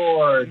on you.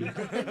 Lord.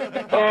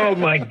 Oh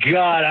my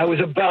God, I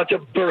was about to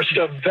burst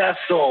a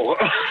vessel.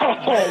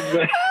 Oh,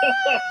 man.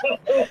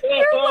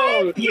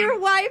 Your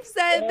wife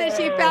said that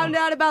she found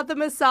out about the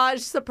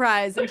massage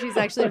surprise, and she's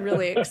actually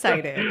really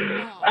excited.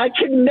 I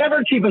can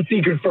never keep a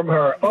secret from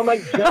her. Oh my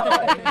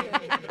God.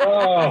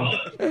 Oh,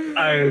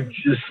 I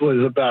just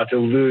was about to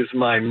lose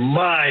my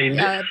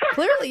mind.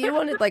 Clearly, you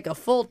wanted like a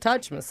full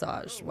touch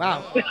massage.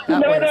 Wow.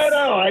 No.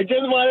 I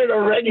just wanted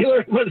a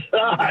regular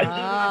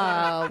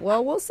massage.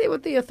 Well, we'll see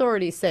what the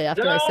authorities say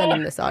after I send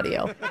him this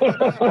audio.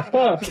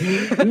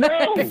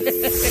 No.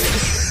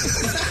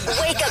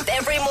 Wake up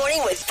every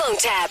morning with phone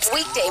taps.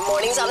 Weekday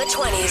mornings on the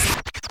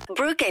 20s.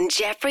 Brooke and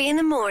Jeffrey in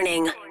the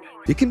Morning.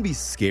 It can be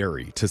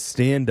scary to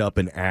stand up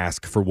and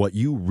ask for what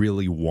you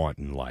really want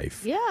in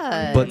life.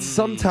 Yeah. But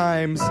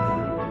sometimes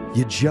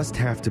you just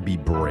have to be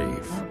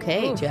brave.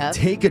 Okay, Jeff.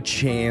 Take a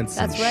chance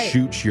and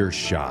shoot your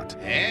shot.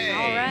 Hey.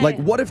 All right. Like,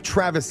 what if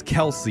Travis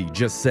Kelce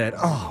just said,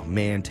 oh,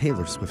 man,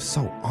 Taylor Swift's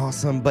so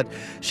awesome, but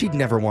she'd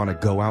never want to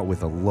go out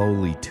with a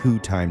lowly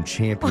two-time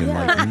champion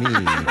like me.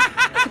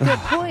 Good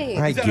point.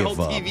 I That give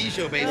whole up. TV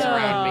show based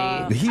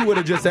around me. He would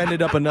have just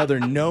ended up another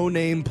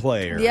no-name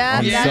player Yeah,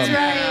 on that's some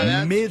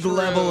right.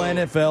 mid-level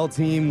NFL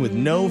team with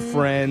no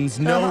friends,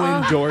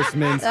 no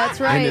endorsements. That's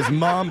right. And his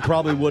mom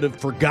probably would have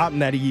forgotten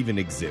that he even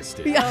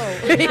existed.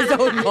 His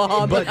own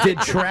mom. But did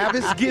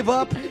Travis give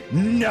up?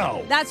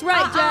 No. That's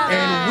right, Jeff.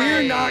 And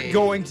we're not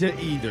going to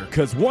either,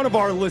 because one of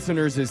our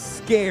listeners is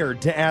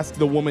scared to ask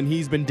the woman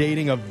he's been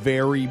dating a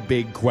very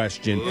big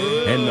question,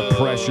 and the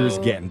pressure's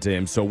getting to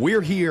him. So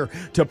we're here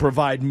to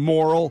provide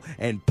moral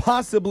and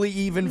possibly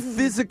even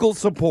physical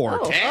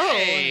support.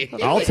 Hey.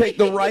 I'll take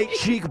the right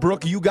cheek,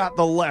 Brooke. You got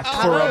the left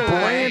for a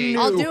brand new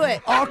I'll do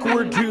it.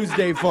 Awkward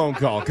Tuesday phone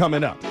call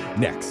coming up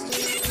next.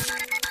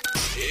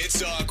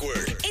 It's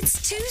awkward.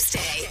 It's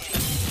Tuesday.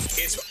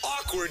 It's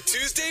Awkward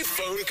Tuesday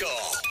phone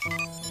call.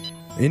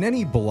 In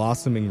any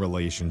blossoming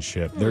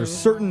relationship, there's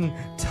certain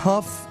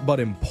tough but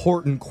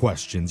important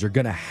questions you're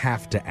going to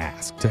have to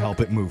ask to help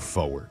it move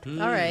forward.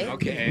 All right.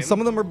 Okay. Some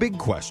of them are big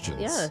questions.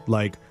 Yeah.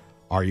 Like,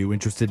 are you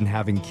interested in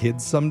having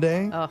kids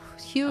someday? Oh,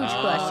 huge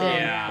question.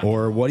 Yeah.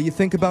 Or what do you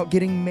think about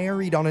getting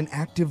married on an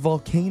active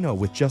volcano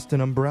with just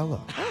an umbrella?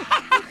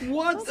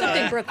 What's Something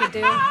that? Brooke would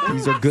do.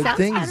 These are good Sounds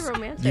things kinda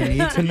romantic. you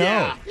need to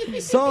know.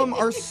 Some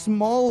are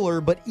smaller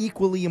but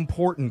equally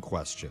important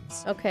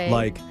questions. Okay.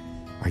 Like,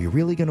 are you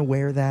really going to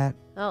wear that?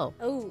 Oh.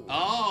 Oh.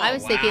 Oh, I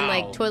was thinking wow.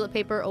 like toilet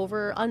paper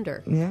over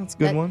under. Yeah, that's a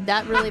good that, one.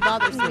 That really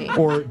bothers me.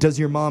 Or does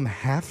your mom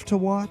have to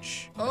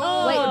watch?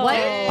 Oh, Wait,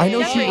 what? I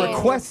know she Jeffrey.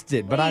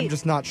 requested, but I'm Wait.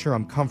 just not sure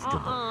I'm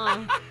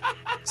comfortable.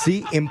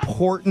 See,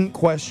 important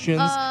questions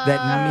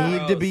that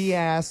need to be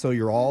asked so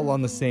you're all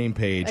on the same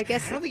page. I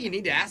guess I don't think you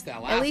need to ask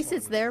that last at least one.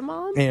 it's their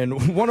mom.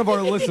 And one of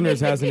our listeners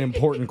has an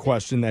important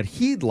question that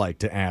he'd like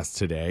to ask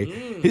today.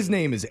 His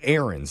name is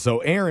Aaron. So,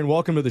 Aaron,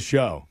 welcome to the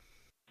show.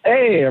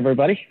 Hey,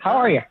 everybody. How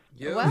are you?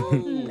 Yo.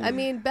 Well, I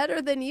mean,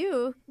 better than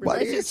you. Why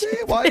do you say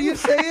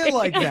it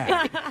like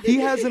that? He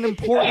has an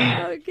important,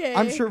 Okay.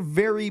 I'm sure,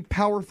 very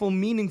powerful,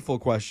 meaningful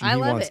question I he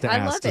love wants it. to I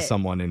ask love to it.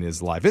 someone in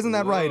his life. Isn't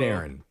that right,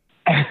 Aaron?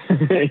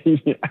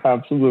 Yeah,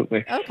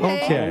 absolutely.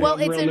 Okay. Well,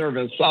 I'm it's real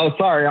nervous. Oh,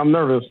 sorry, I'm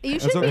nervous. you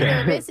should That's be okay.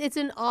 nervous. It's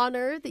an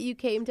honor that you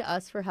came to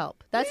us for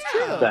help. That's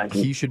true. Thank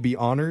you. He should be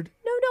honored.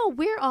 No,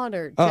 we're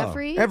honored, Oh,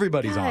 Jeffrey.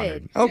 everybody's God.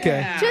 honored. Okay.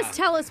 Yeah. Just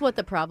tell us what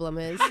the problem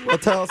is. Well,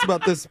 tell us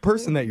about this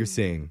person that you're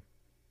seeing.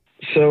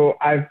 So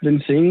I've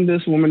been seeing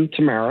this woman,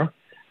 Tamara.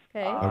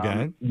 Okay.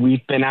 Okay.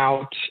 We've been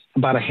out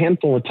about a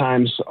handful of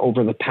times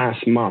over the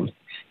past month.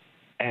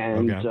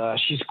 And Okay.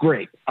 she's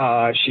great.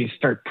 She's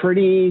very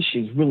pretty.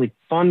 She's really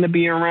fun to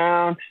be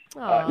around.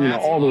 Aw.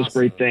 That's All those awesome.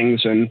 great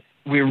things. And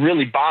we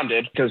really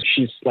bonded because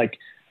she's like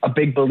a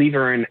big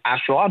believer in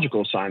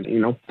astrological signs,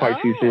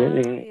 Pisces.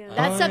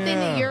 That's Oh, something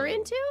yeah. that you're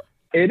into?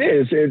 It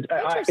is. It's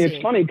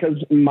Interesting. funny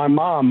because my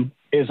mom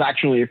is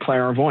actually a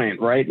clairvoyant,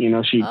 right?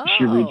 She Oh.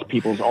 reads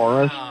people's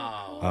auras.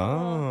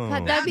 Oh.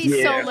 God, that'd be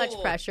Yeah. so much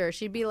pressure.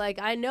 She'd be like,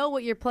 I know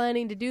what you're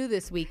planning to do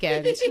this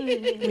weekend.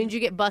 Means you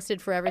get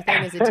busted for everything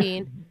as a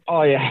teen.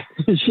 Oh yeah,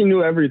 she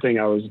knew everything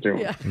I was doing.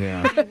 Yeah.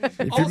 Yeah. If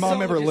your mom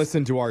Also, ever just-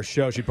 listened to our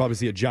show, she'd probably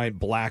see a giant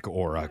black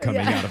aura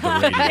coming out of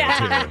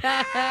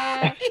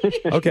the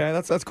radio, too. Okay,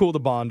 that's cool to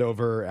bond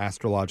over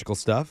astrological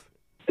stuff.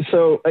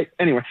 So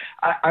anyway,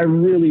 I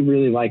really,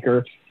 really like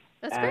her,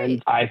 That's and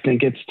great. I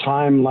think it's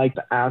time,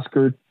 to ask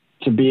her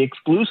to be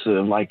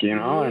exclusive, and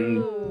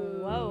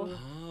Whoa.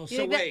 Oh, You so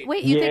think that, wait.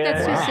 wait, you think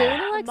that's Yeah. too soon,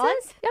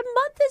 Alexis? A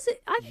month is,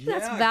 I think Yeah,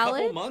 that's a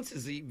valid. couple months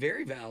is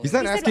very valid. He's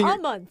not He said asking. a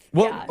month.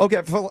 Well, Yeah.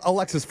 okay, for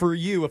Alexis, for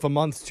you, if a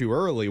month's too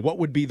early, what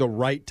would be the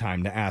right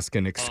time to ask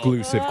an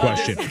exclusive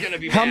question? This is gonna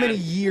be How bad. many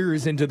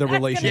years into the gonna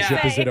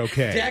relationship is say. it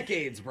okay?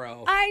 Decades,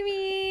 bro. I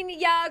mean,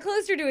 yeah,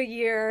 closer to a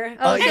year.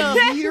 Oh, A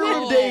so- year of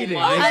Oh dating.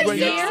 my is when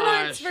you- 6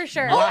 months for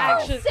sure. Oh,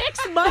 Actually,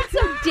 6 months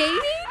of dating?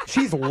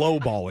 She's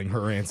lowballing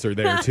her answer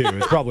there, too.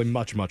 It's probably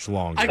much, much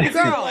longer. I can see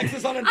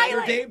Alexis on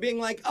another date being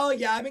like, "Oh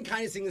yeah, I've been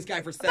kind of seeing this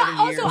guy for 7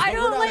 years." also, I but we're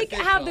don't not like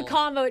have the official."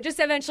 convo. It just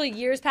eventually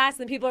years pass,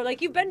 and people are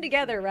like, "You've been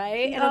together,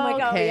 right?" And I'm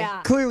like, "Oh Okay.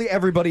 yeah." Clearly,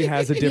 everybody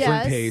has a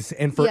different Yes. pace.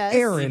 And for Yes.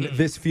 Aaron,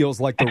 this feels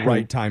like the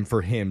right time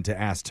for him to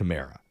ask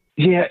Tamara.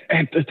 Yeah,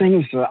 and the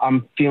thing is,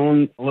 I'm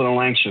feeling a little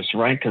anxious,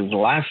 right? Because the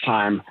last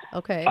time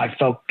Okay. I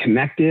felt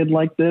connected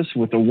like this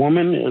with a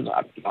woman, it was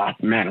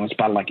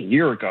about a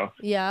year ago.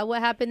 Yeah,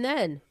 what happened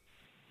then?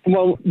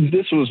 Well,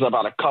 this was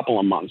about a couple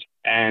of months,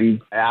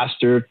 and I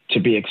asked her to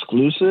be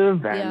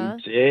exclusive,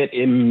 and it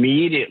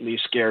immediately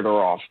scared her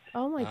off.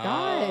 Oh my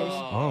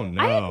gosh. Oh,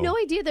 no. I had no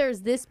idea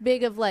there's this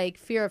big of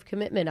fear of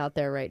commitment out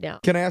there right now.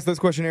 Can I ask this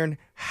question, Aaron?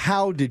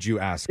 How did you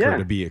ask her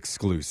to be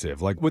exclusive?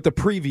 Like with the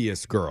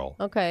previous girl?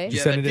 Okay. Did you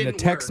send it in a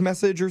text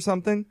message or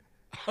something?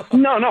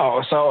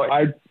 No. So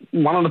I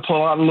wanted to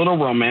pull out a little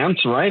romance,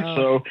 right?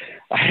 So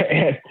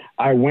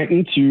I went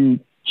into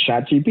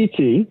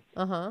ChatGPT.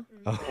 Uh-huh.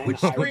 Which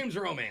screams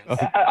romance.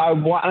 I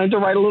wanted to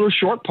write a little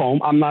short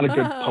poem. I'm not a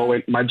good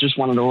poet. I just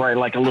wanted to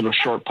write a little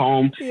short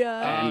poem.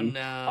 Yeah. Oh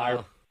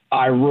no.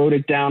 I wrote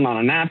it down on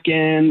a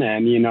napkin,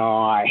 and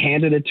I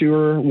handed it to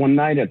her one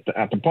night at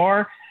the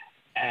bar,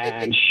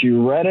 and she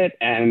read it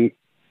and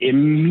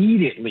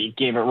immediately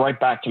gave it right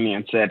back to me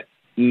and said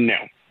no.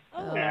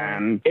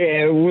 And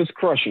it was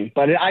crushing,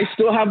 but I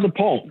still have the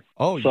poem.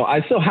 Oh, so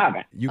I still have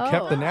it. You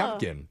kept the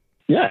napkin.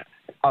 Yeah.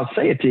 I'll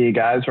say it to you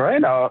guys,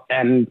 right?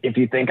 And if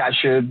you think I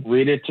should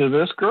read it to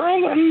this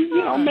girl,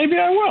 then, maybe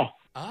I will.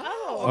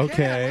 Oh,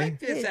 Okay. I like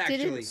this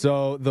actually.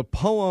 So the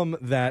poem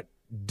that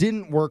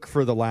didn't work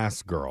for the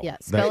last girl. Yeah,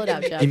 spell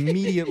that it out, Jeff.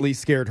 Immediately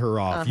scared her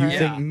off. You Uh-huh.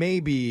 think Yeah.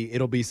 maybe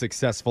it'll be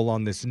successful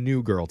on this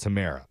new girl,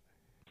 Tamara.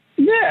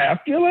 Yeah,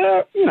 I feel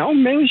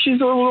maybe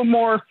she's a little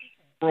more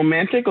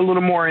romantic, a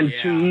little more in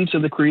tune to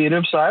the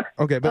creative side.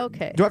 Okay, but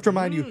Okay. do I have to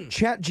remind you,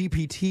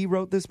 ChatGPT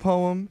wrote this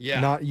poem,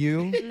 not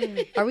you?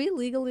 Are we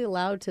legally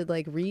allowed to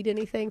like read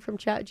anything from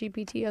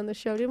ChatGPT on the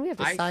show? Didn't we have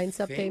to sign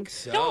something?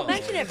 Don't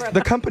mention it, bro.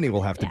 The company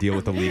will have to deal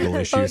with the legal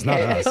issues, not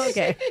us.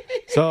 Okay.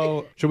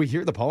 So, should we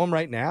hear the poem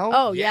right now?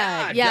 Oh,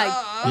 yeah.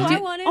 I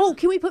want it. Oh,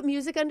 can we put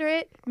music under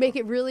it? Make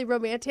it really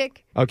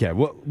romantic? Okay,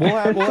 we'll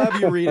have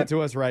you read it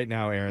to us right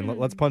now, Aaron.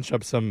 Let's punch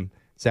up some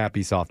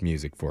sappy, soft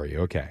music for you.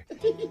 Okay.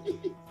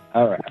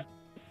 All right.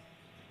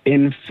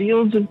 In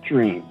fields of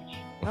dreams,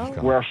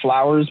 where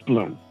flowers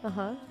bloom,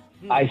 Uh-huh.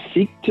 I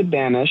seek to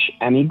banish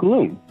any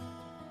gloom.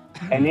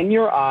 And in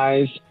your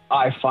eyes,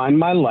 I find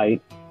my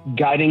light,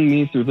 guiding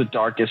me through the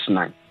darkest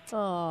night.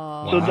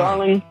 Aww. So,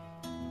 darling,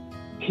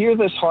 hear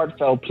this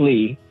heartfelt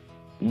plea.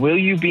 Will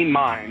you be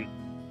mine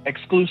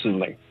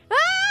exclusively?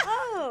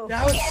 Oh.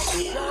 That was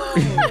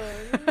so...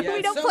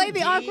 We don't play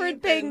the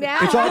awkward thing now.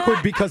 It's awkward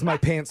because my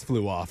pants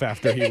flew off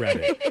after he read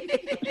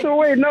it. So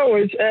wait, no,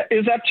 is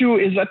that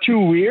too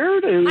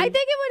weird? I think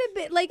it would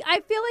have been like I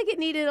feel like it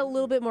needed a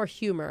little bit more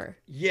humor.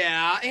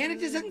 Yeah, and it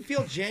doesn't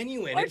feel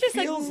genuine. Or It just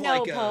feels like, no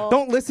like a... poem.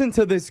 Don't listen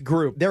to this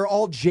group. They're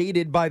all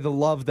jaded by the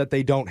love that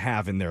they don't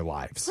have in their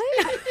lives.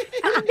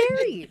 I'm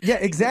married. Yeah,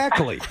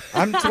 exactly.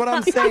 That's what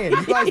I'm saying.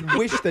 You guys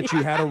wish that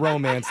you had a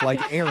romance like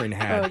Aaron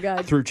had Oh,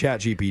 God. through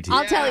ChatGPT.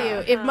 I'll tell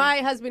you, if my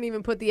husband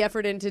even put the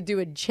effort in to do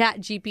a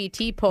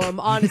ChatGPT poem,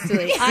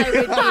 honestly,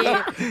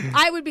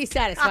 I would be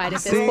satisfied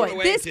at this See?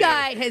 point. This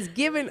guy has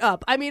given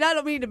up. I mean, I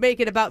don't mean to make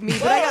it about me,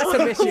 but I got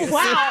some issues.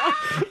 Wow.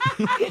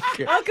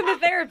 Welcome to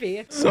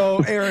therapy. So,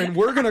 Aaron,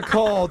 we're going to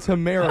call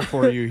Tamara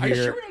for you Are you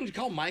here. sure we don't need to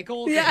call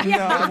Michael? Yeah.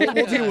 No,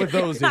 we'll deal with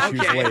those issues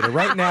later.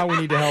 Right now, we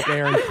need to help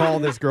Aaron call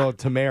this girl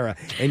Tamara.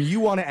 And you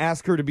want to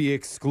ask her to be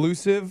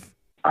exclusive?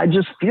 I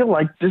just feel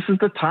like this is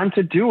the time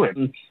to do it.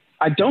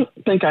 I don't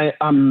think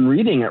I'm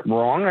reading it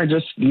wrong. I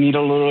just need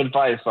a little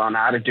advice on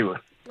how to do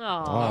it.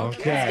 Oh,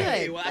 Okay. That's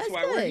good. Well, that's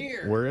why good. we're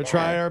here. We're going to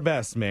try our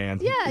best, man.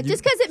 Yeah,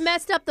 just because it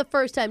messed up the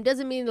first time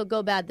doesn't mean it'll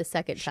go bad the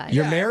second time.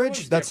 Your Yeah, marriage?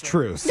 everyone's That's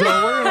different. true. So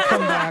we're going to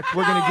come back.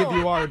 We're going to give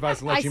you our advice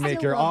and let I you make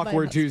still your love my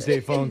awkward husband. Tuesday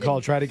phone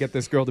call. Try to get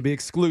this girl to be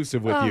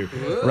exclusive with you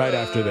right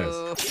after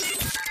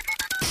this.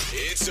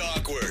 It's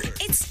awkward.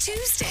 It's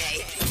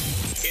Tuesday.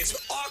 It's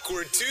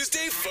Awkward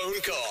Tuesday phone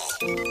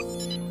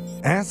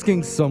call.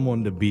 Asking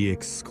someone to be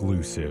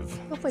exclusive.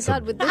 Oh my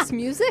God, with this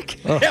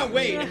music? Yeah,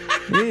 wait.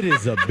 It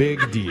is a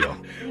big deal.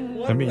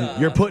 I mean,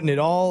 you're putting it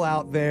all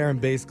out there and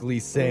basically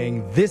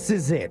saying, this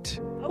is it.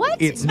 What?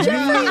 It's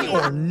me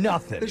or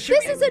nothing. This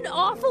is an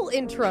awful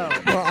intro.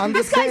 Well, I'm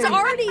This just guy's saying,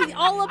 already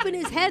all up in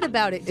his head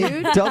about it,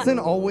 dude. it doesn't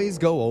always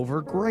go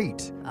over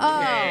great. Oh,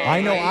 I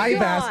know I've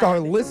God. asked our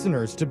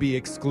listeners to be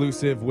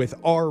exclusive with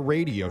our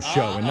radio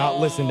show and not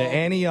listen to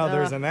any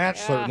others, and that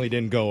certainly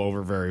didn't go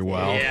over very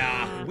well.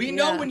 Yeah. We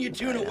know when you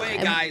tune away,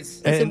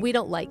 guys. Listen, And- we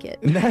don't like it.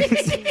 And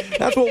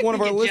that's what one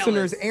of our Get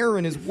listeners, jealous.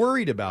 Aaron, is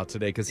worried about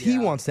today because he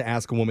wants to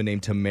ask a woman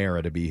named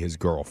Tamara to be his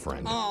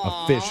girlfriend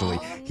officially.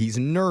 He's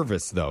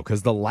nervous, though,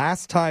 because the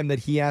last time that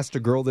he asked a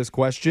girl this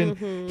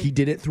question, he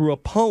did it through a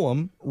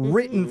poem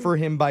written for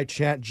him by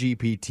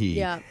ChatGPT.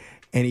 Yeah.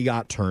 And he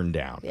got turned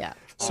down. Yeah.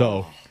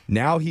 So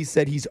now he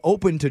said he's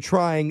open to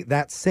trying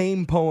that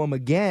same poem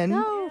again.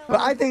 No. But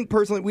I think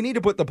personally, we need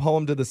to put the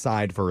poem to the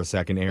side for a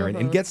second, Aaron,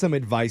 and get some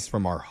advice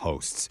from our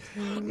hosts.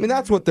 I mean,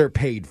 that's what they're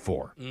paid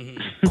for.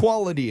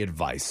 Quality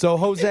advice. So,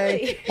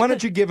 Jose, why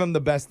don't you give him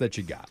the best that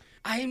you got?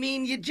 I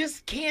mean, you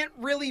just can't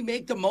really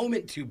make the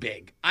moment too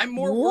big. I'm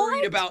more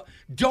worried about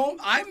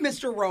I'm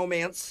Mr.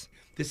 Romance.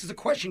 This is a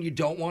question you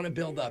don't want to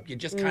build up. You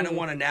just kind of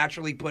want to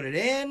naturally put it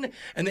in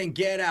and then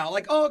get out.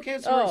 Like, oh, okay,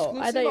 so we're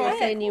exclusive. I thought you were Okay,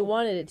 saying you cool.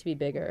 wanted it to be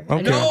bigger.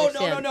 Okay.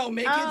 No.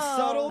 Make it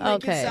subtle, make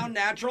Okay. it sound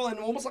natural, and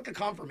almost like a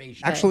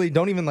confirmation. Actually,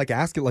 don't even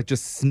ask it,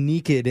 just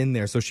sneak it in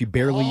there so she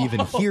barely even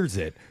hears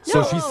it.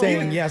 So she's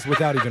saying yes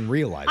without even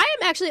realizing. I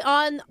am actually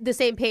on the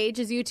same page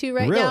as you two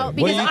right Really? now What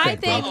do because you I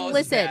think, think, bro? Oh,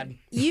 this is listen, bad.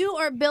 you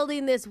are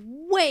building this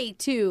way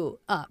too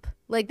up.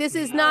 Like, this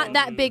is not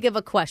that big of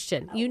a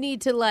question. You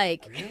need to, Really?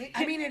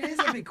 I mean, it is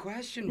a big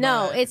question.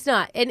 No, but- it's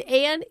not. And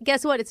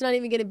guess what? It's not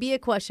even going to be a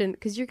question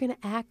because you're going to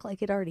act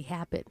like it already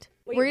happened.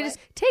 We're going to just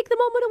take the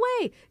moment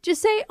away.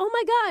 Just say, oh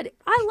my God,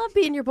 I love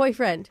being your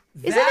boyfriend.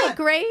 Isn't it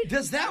great?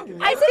 Does that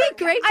work? Isn't it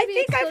great? I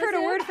think I've heard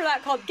a word for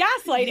that called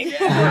gaslighting.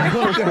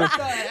 What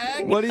the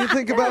heck? What do you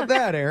think about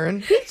that,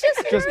 Aaron? He's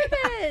just nervous.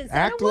 I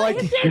Act don't want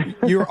like him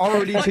to- you're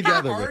already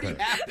together with already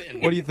her.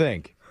 happened. What do you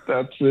think?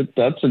 That's it.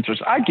 That's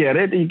interesting. I get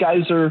it. You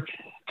guys are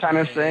kind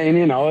of saying,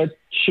 it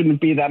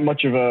shouldn't be that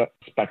much of a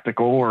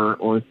spectacle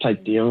or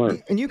type deal.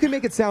 And you can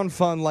make it sound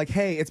fun, like,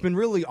 hey, it's been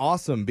really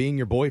awesome being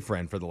your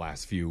boyfriend for the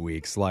last few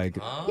weeks. Like,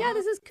 Yeah,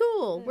 this is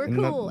cool. We're And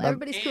cool. that-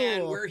 Everybody's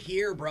And cool. we're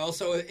here, bro.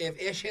 So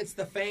if ish hits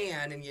the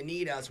fan and you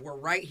need us, we're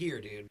right here,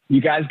 dude.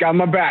 You guys got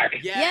my back.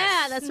 Yes.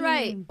 Yeah, that's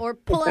right. Or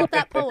pull out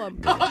that poem.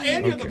 Oh,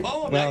 and you're the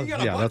poem. well, you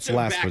got a yeah, bunch that's of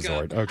last backup.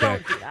 resort. Okay,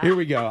 here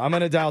we go. I'm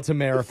going to dial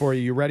Tamara for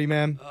you. You ready,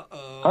 man?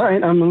 All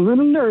right, I'm a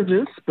little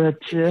nervous, but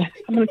I'm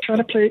going to try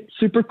to play it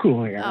super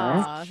cool here. all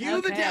right? Aw, Cue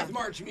the Death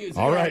March music.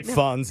 All right,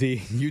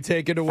 Fonzie, you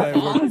take it away.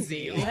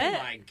 Fonzie, oh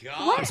my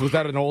God. Was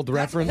that an old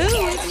reference? Who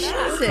is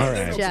All this,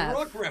 right. Jeff?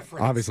 Brooke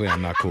reference. Obviously,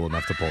 I'm not cool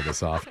enough to pull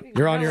this off.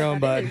 You're on your own,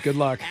 bud. Good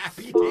luck.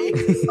 Happy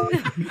days.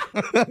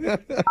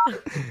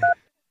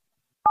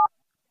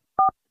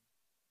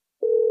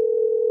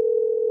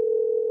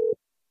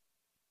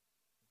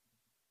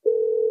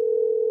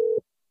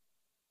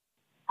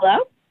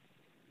 Hello?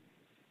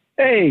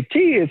 Hey, T,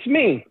 it's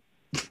me.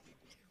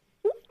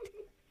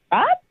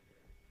 What?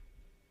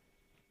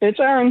 It's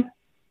Aaron.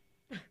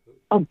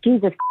 Oh,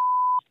 Jesus.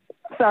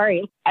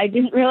 Sorry. I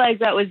didn't realize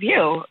that was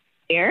you.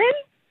 Aaron?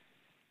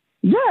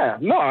 Yeah,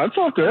 no, it's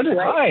all good.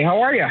 Hi,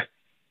 how are you?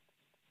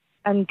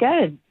 I'm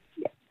good.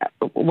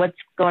 What's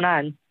going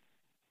on?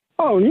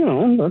 Oh,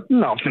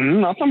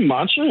 nothing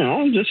much,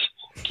 just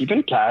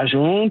keeping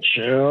casual,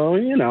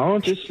 chill,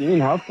 just seeing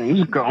how things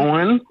are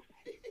going.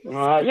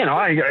 I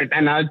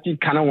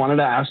kind of wanted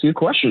to ask you a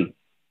question.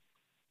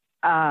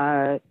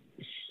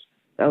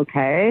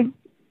 Okay.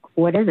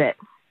 What is it?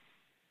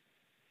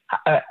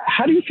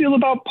 How do you feel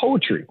about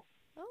poetry?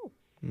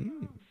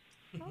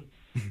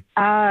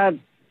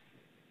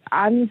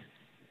 I'm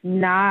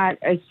not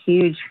a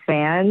huge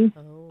fan,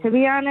 to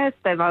be honest.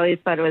 I've always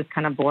thought it was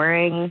kind of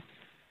boring.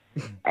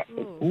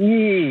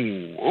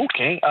 Ooh,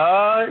 okay.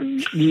 I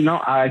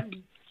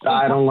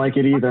don't like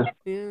it either.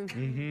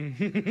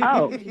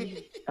 Oh,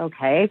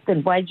 okay.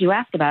 Then why'd you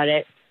ask about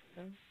it?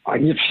 I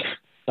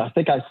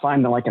think I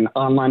signed like an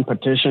online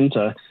petition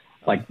to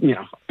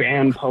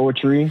ban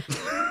poetry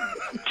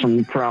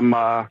from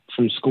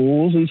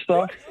schools and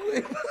stuff.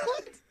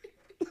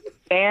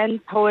 Ban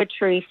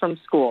poetry from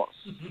schools.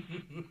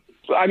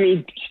 I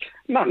mean,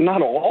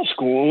 not all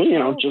schools,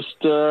 just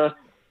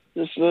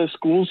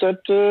schools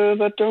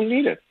that don't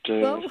need it.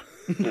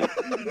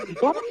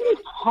 What are you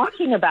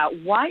talking about?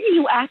 Why are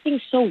you acting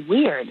so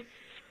weird?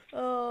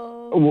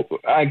 Well,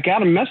 I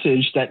got a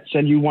message that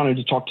said you wanted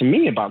to talk to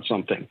me about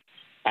something.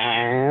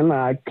 And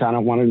I kind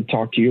of wanted to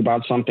talk to you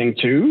about something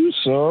too.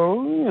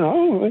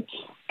 So,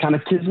 kind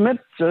of kismet.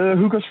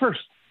 Who goes first?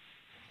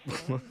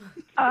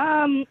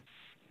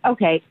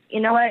 Okay.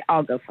 You know what?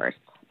 I'll go first.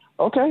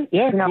 Okay.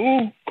 Yeah.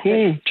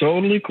 Cool.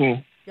 Totally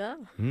cool. Yeah.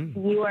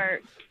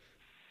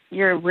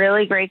 You're a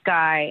really great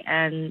guy,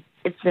 and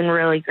it's been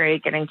really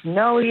great getting to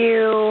know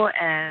you,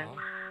 and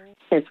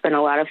it's been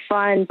a lot of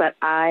fun, but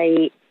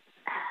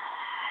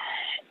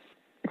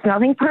it's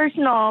nothing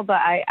personal, but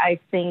I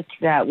think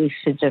that we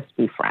should just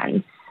be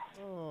friends.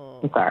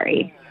 I'm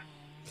sorry.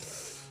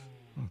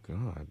 Oh,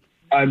 God.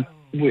 I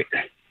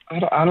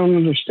don't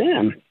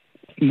understand.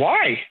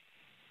 Why?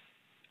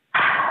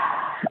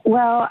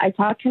 Well, I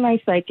talked to my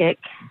psychic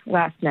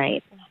last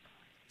night,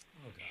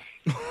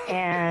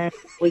 and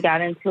we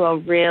got into a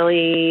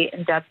really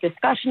in-depth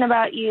discussion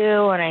about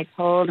you, and I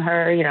told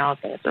her,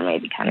 things were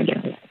maybe kind of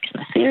getting kind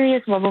of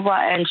serious, blah, blah, blah,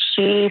 and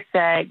she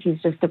said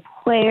he's just a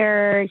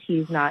player,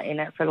 he's not in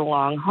it for the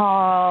long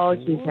haul,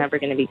 he's never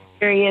going to be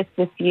serious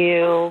with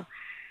you.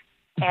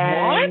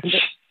 And what?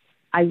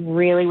 I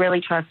really, really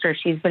trust her.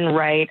 She's been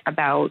right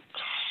about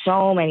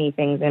so many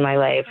things in my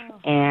life,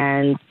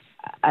 and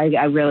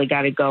I really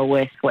got to go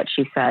with what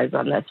she says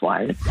on this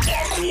one.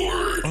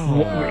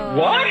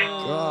 What?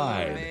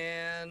 God.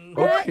 Man.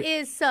 That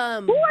is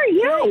some... Who are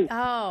you?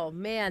 Oh,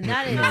 man,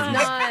 that is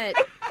not...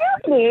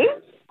 Excuse me?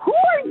 Who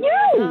are you?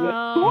 Who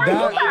are you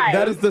guys?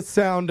 That is the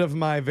sound of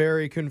my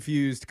very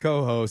confused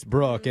co-host,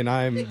 Brooke, and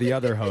I'm the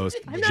other host,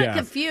 I'm Jeff. not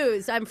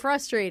confused. I'm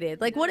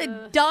frustrated. Like, what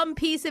a dumb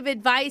piece of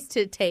advice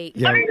to take.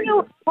 Yeah. What are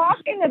you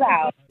talking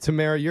about?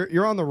 Tamara,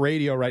 you're on the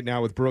radio right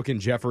now with Brooke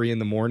and Jeffrey in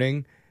the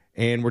morning,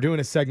 and we're doing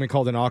a segment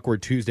called an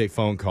Awkward Tuesday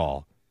phone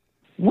call.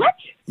 What?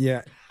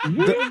 Yeah.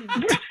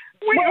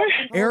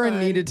 Aaron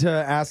needed to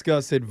ask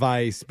us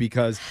advice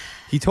because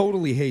he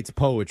totally hates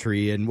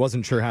poetry and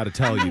wasn't sure how to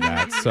tell you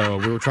that. So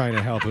we were trying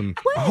to help him.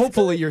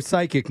 Hopefully your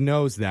psychic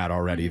knows that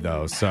already,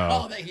 though.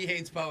 So That he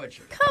hates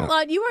poetry. Come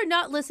on, you are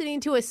not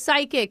listening to a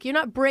psychic. You're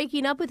not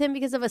breaking up with him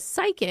because of a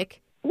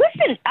psychic.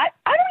 Listen, I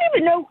don't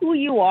even know who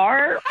you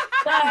are,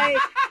 but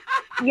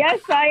yes,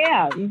 I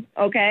am,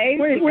 okay?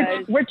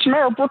 Wait,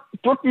 Tamara,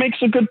 Brooke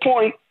makes a good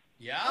point.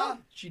 Yeah,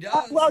 she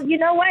does. Well, you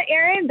know what,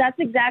 Aaron? That's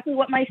exactly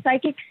what my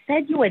psychic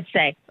said you would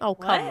say. Oh,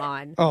 come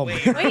on. Oh,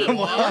 Wait,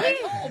 what?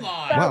 Hold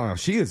on. Wow,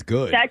 she is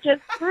good. That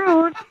just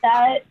proves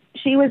that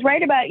she was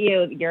right about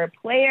you. You're a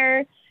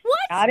player. What?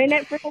 Not in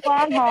it for the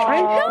long haul.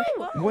 I know.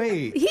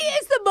 Wait. He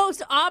is the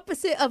most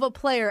opposite of a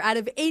player out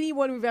of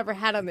anyone we've ever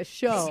had on the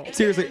show.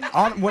 Seriously,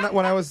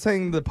 when I was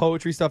saying the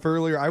poetry stuff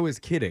earlier, I was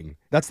kidding.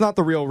 That's not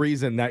the real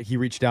reason that he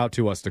reached out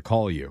to us to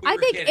call you. I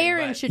think kidding,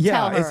 Aaron but- should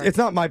tell her. Yeah, it's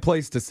not my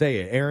place to say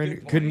it.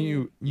 Aaron, couldn't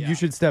you? Yeah. You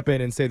should step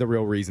in and say the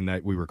real reason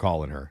that we were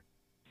calling her.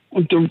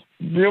 The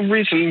real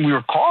reason we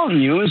were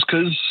calling you is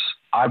because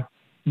I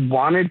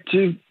wanted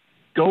to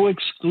go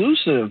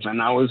exclusive,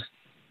 and I was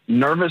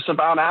nervous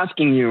about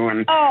asking you.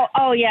 And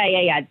Oh,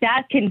 yeah.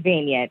 That's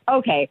convenient.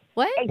 Okay.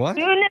 What? What?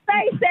 As soon as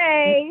I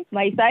say,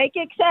 my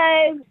psychic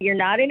says, you're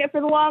not in it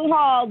for the long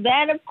haul,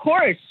 then, of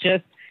course,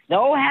 just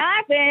so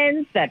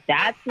happens that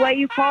that's what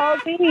you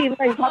called me. You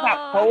talk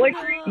about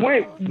poetry.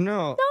 Wait,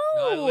 No.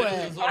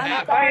 This is what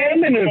happened. I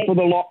am in it for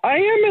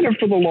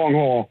the long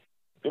haul.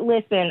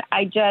 Listen,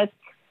 I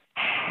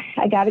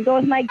got to go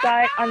with my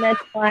gut on this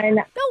one.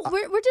 No,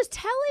 we're just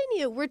telling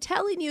you. We're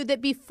telling you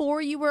that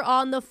before you were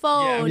on the Yeah,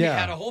 phone, we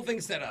had a whole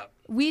thing set up.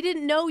 we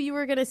didn't know you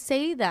were going to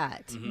say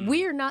that. Mm-hmm.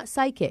 We're not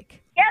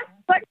psychic. Yes,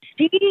 but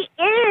she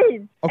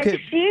is. Okay. And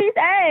she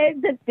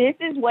said that this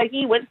is what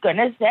he was going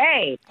to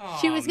say.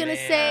 She was going to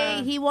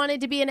say he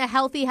wanted to be in a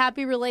healthy,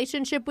 happy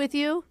relationship with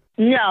you.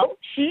 No,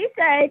 she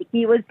said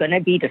he was going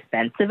to be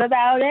defensive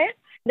about it.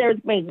 There's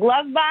been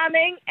love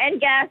bombing and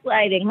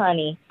gaslighting,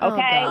 honey.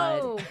 Okay?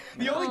 Oh,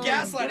 The only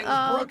gaslighting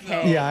was Brooke,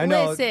 though. Yeah, I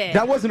know. Listen,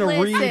 that wasn't a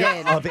read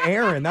listen. of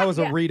Aaron. That was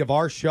a read of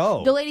our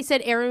show. The lady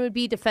said Aaron would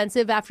be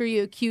defensive after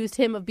you accused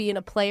him of being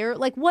a player.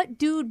 Like, what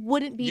dude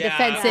wouldn't be Yeah,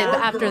 defensive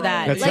poor after girl.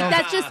 that? That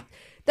Like, sounds-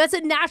 that's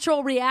a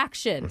natural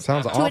reaction. It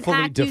sounds to an awfully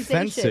accusation.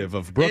 defensive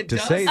of Brooke It to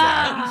does say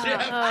that. sound,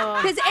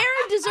 Jeff. Because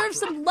Aaron deserves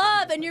some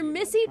love, and you're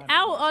missing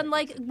out on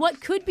like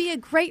what could be a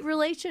great He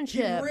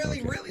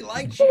really really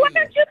liked you. Why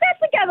don't you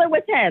get together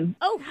with him?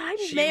 Oh, I'm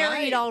She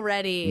married might.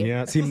 already.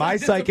 Yeah, see, my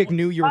psychic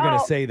knew you were going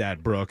to say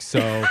that, Brooke, so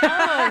the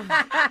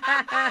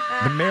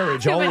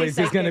marriage Too many always is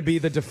going to psychics. be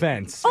the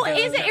defense. Oh,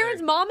 isn't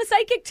Aaron's mom a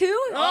psychic too?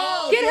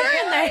 Oh, Get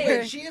her in yeah.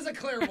 there. She is a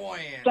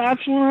clairvoyant.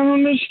 That's what I don't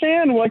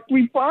understand. Like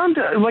we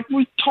bonded, like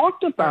we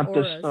talked about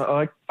this.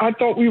 I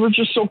thought we were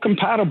just so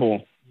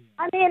compatible.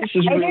 I mean, This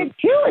is I really- did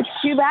too. It's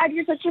too bad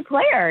you're such a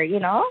player, you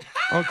know?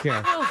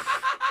 Okay.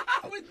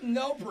 With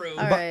no proof.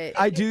 All right.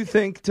 I do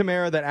think,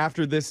 Tamara, that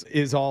after this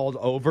is all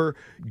over,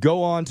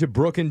 go on to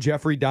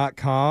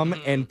brookeandjeffrey.com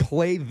and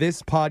play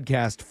this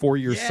podcast for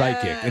your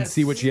psychic and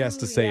see what she has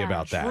to say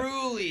about that.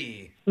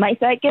 Truly. My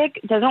psychic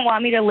doesn't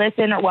want me to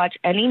listen or watch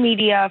any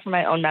media for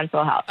my own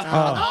mental health.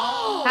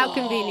 How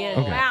convenient.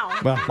 Okay. Wow.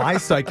 Well, my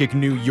psychic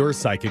knew your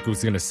psychic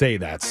was going to say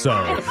that, so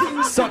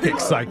suck it,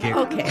 psychic.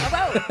 Okay.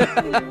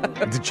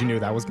 Did you know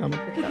that was coming?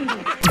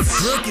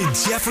 Brooke and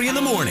Jeffrey in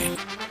the morning.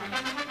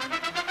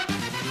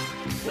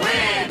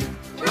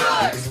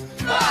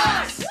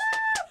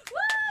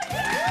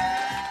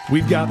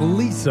 We've got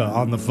Lisa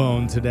on the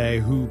phone today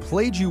who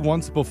played you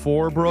once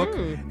before, Brooke,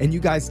 and you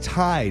guys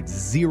tied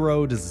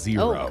 0-0.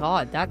 Oh,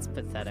 God, that's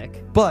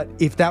pathetic. But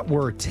if that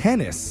were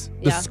tennis,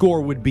 the Yeah.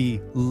 score would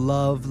be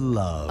love.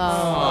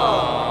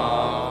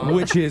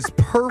 Which is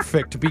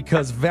perfect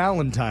because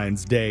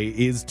Valentine's Day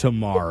is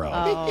tomorrow.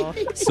 Oh.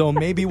 So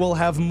maybe we'll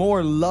have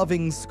more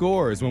loving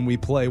scores when we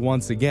play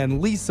once again.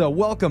 Lisa,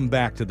 welcome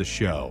back to the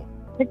show.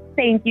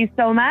 Thank you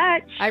so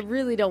much. I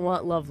really don't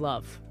want love.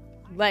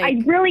 Like,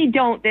 I really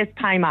don't this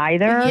time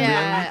either.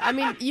 yeah, I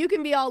mean, you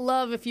can be all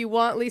love if you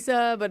want,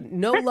 Lisa, but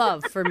no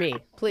love for me,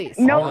 please.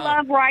 No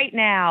love right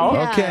now.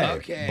 Yeah.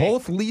 Okay.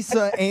 Both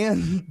Lisa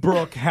and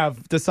Brooke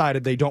have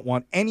decided they don't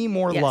want any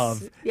more Yes.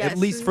 love, Yes. at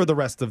least for the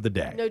rest of the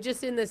day. No,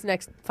 just in this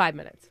next 5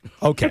 minutes.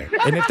 Okay.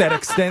 And if that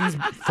extends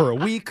for a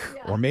week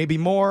or maybe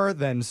more,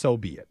 then so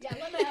be it. Yeah,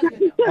 let my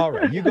husband know. All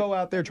right. You go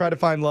out there, try to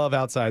find love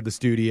outside the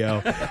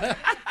studio.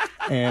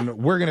 And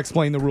we're going to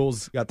explain the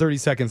rules. Got 30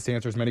 seconds to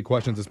answer as many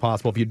questions as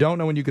possible. If you don't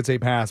know when you could say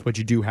pass, but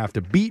you do have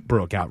to beat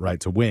Brooke outright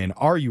to win.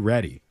 Are you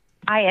ready?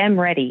 I am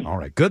ready. All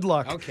right. Good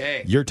luck.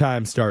 Okay. Your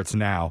time starts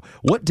now.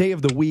 What day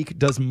of the week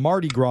does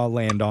Mardi Gras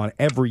land on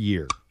every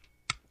year?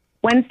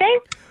 Wednesday?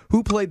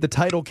 Who played the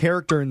title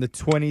character in the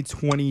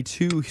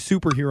 2022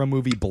 superhero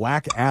movie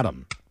Black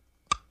Adam?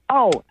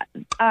 Oh,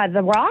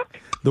 The Rock?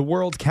 The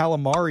word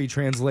calamari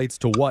translates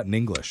to what in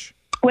English?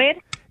 Squid?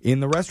 In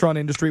the restaurant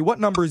industry, what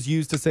number is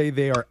used to say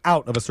they are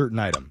out of a certain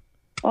item?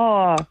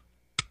 Oh,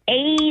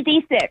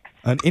 86.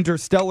 An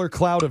interstellar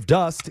cloud of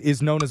dust is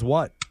known as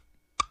what?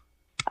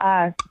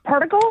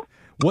 Particle?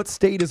 What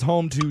state is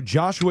home to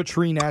Joshua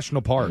Tree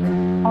National Park?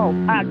 Oh,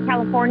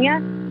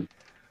 California?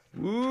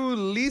 Ooh,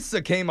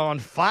 Lisa came on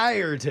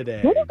fire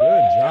today. Good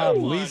job,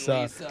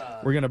 Lisa.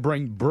 We're going to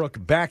bring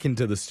Brooke back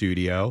into the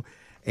studio.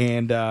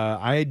 And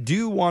I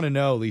do want to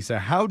know, Lisa,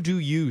 how do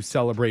you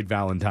celebrate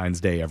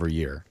Valentine's Day every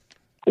year?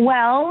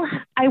 Well,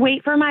 I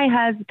wait for my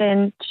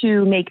husband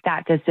to make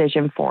that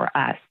decision for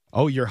us.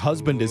 Oh, your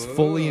husband is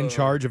fully in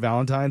charge of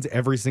Valentine's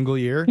every single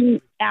year?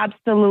 He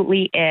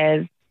absolutely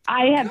is.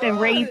 I have been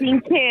raising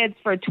kids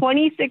for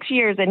 26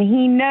 years, and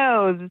he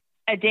knows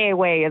a day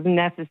away is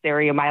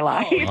necessary in my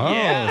life.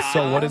 Oh,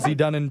 so what has he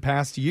done in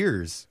past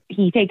years?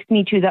 He takes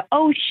me to the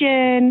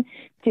ocean,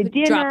 to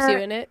dinner. Drops you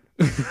in it.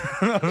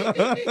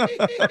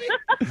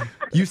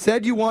 You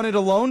said you wanted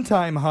alone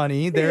time,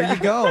 honey. There you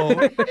go.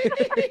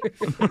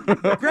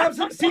 Grab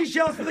some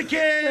seashells for the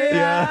kids.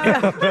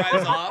 Yeah.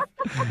 Drives off.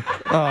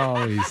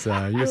 Oh,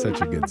 Lisa, you're such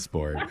a good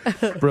sport.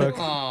 Brooke,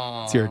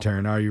 it's your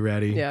turn. Are you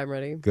ready? Yeah, I'm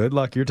ready. Good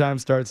luck. Your time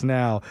starts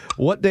now.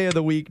 What day of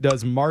the week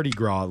does Mardi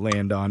Gras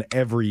land on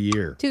every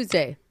year?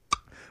 Tuesday.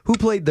 Who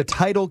played the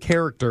title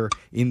character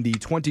in the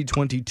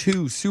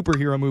 2022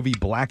 superhero movie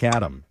Black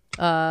Adam?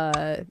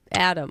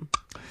 Adam.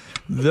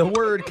 The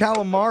word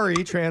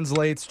calamari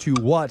translates to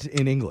what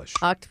in English?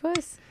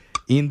 Octopus?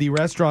 In the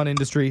restaurant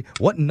industry,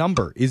 what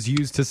number is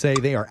used to say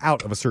they are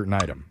out of a certain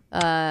item?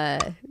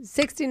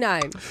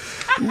 69.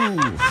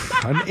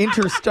 An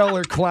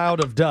interstellar cloud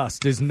of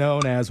dust is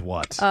known as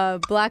what?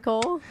 Black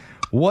hole?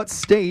 What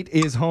state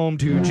is home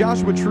to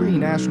Joshua Tree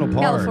National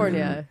Park?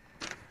 California.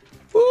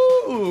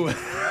 Ooh.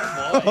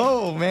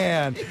 Oh,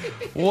 man.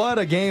 What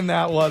a game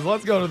that was.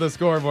 Let's go to the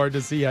scoreboard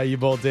to see how you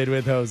both did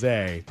with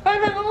Jose.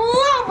 I'm in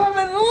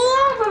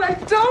love, and I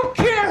don't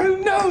care who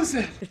knows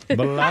it.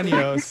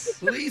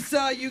 Bolaños.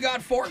 Lisa, you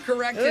got 4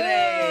 correct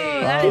today.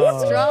 That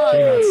is strong.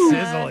 She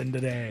got sizzling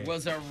today.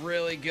 Was a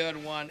really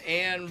good one.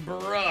 And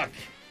Brooke,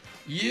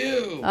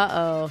 you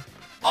Uh-oh.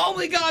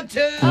 only got 2.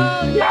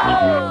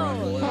 Oh,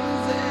 no.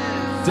 Loses.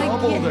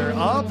 Doubled her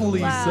up,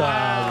 Lisa.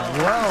 Wow.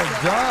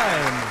 Well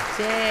done.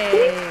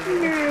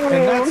 Dang.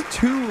 And that's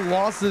 2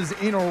 losses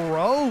in a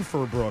row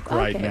for Brooke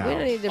right Okay, now. we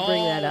don't need to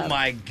bring that up. Oh,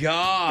 my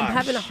gosh. I'm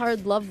having a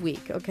hard love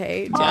week,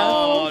 okay?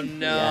 Oh,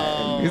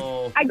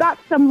 no. I got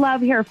some love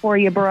here for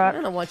you, I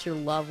Brooke. don't want your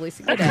love,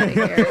 Lisa. Get out of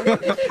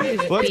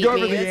here. Let's go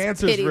over the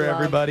answers for love.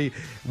 everybody.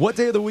 What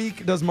day of the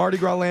week does Mardi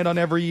Gras land on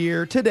every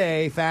year?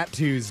 Today, Fat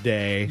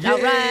Tuesday. All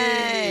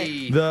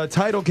right. The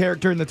title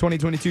character in the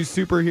 2022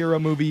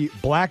 superhero movie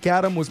Black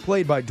Adam was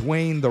played by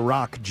Dwayne The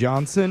Rock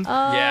Johnson.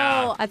 Oh,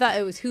 Yeah. I thought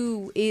it was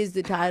who is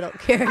the title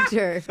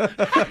character.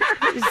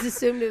 Just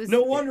assumed it was.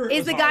 No wonder it Is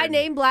was the guy hard.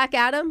 named Black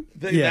Adam?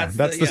 Yeah,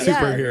 that's the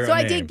superhero So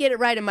I name. did get it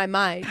right in my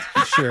mind.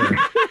 Sure.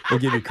 We'll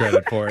give you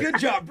credit for it. Good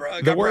job,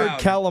 Brooke. The I'm word proud.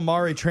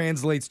 calamari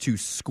translates to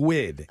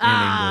squid in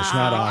English,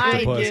 not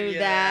octopus. I knew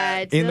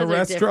that. In the Those are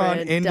restaurant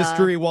different.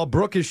 industry, while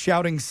Brooke is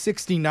shouting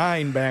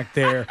 69 back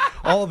there,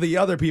 all of the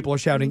other people are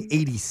shouting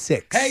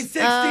 86. Hey,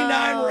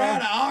 69, we're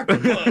out of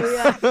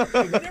octopus.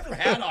 We've never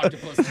had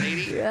octopus,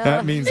 lady.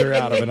 That means they're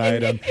out of an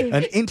item.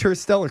 An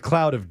interstellar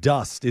cloud of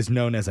dust is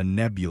known as a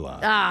nebula.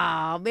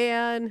 Oh,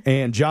 man.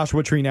 And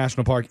Joshua Tree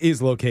National Park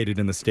is located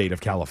in the state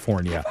of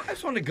California. I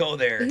just want to go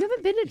there. You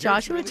haven't been to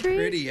Joshua really Tree?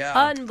 pretty, yeah.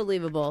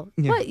 Unbelievable.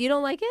 Yeah. What? You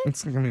don't like it?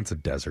 It's a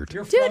desert.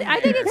 You're Dude, from I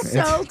think there. it's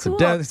so It's cool.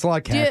 it's a lot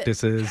of Dude,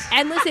 cactuses.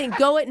 And listen,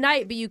 go at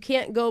night, but you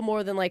can't go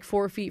more than like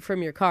 4 feet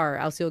from your car,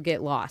 else you'll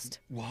get lost.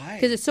 Why?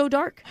 Because it's so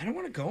dark. I don't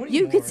want to go anymore.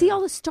 You can see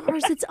all the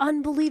stars. It's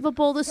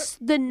unbelievable.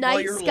 The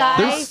night you're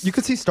sky. You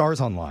can see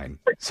stars online.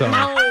 So,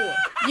 No,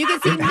 you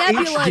can see In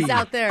nebulas HD.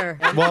 out there.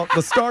 well,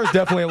 the stars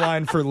definitely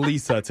aligned for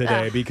Lisa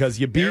today because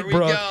you beat There we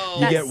Brooke. go.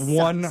 You That get sucks.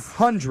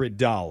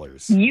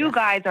 $100. You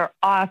guys are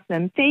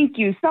awesome. Thank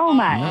you so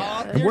much.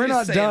 Aw, And you're we're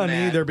just not saying done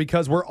that. either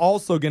because we're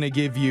also going to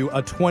give you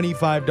a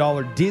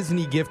 $25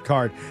 Disney gift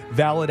card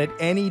valid at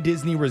any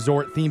Disney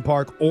resort, theme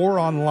park, or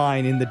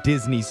online in the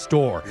Disney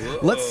store.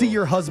 Let's see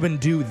your husband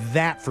do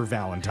that for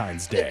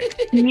Valentine's Day.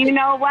 You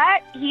know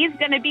what? He's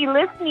going to be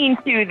listening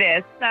to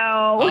this, so.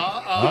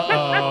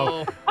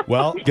 Uh-oh.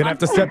 Well, gonna have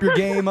to step your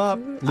game up,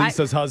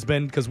 Lisa's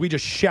husband, because we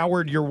just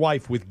showered your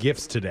wife with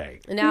gifts today.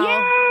 Now,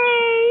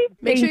 Yay!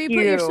 make sure Thank you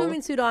put your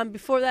swimming suit on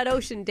before that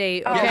ocean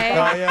date, okay?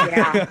 Oh,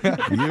 yeah.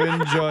 You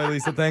enjoy,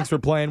 Lisa. Thanks for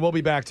playing. We'll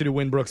be back to do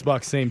Win Brooks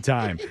Bucks same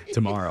time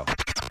tomorrow.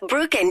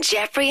 Brooke and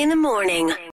Jeffrey in the morning.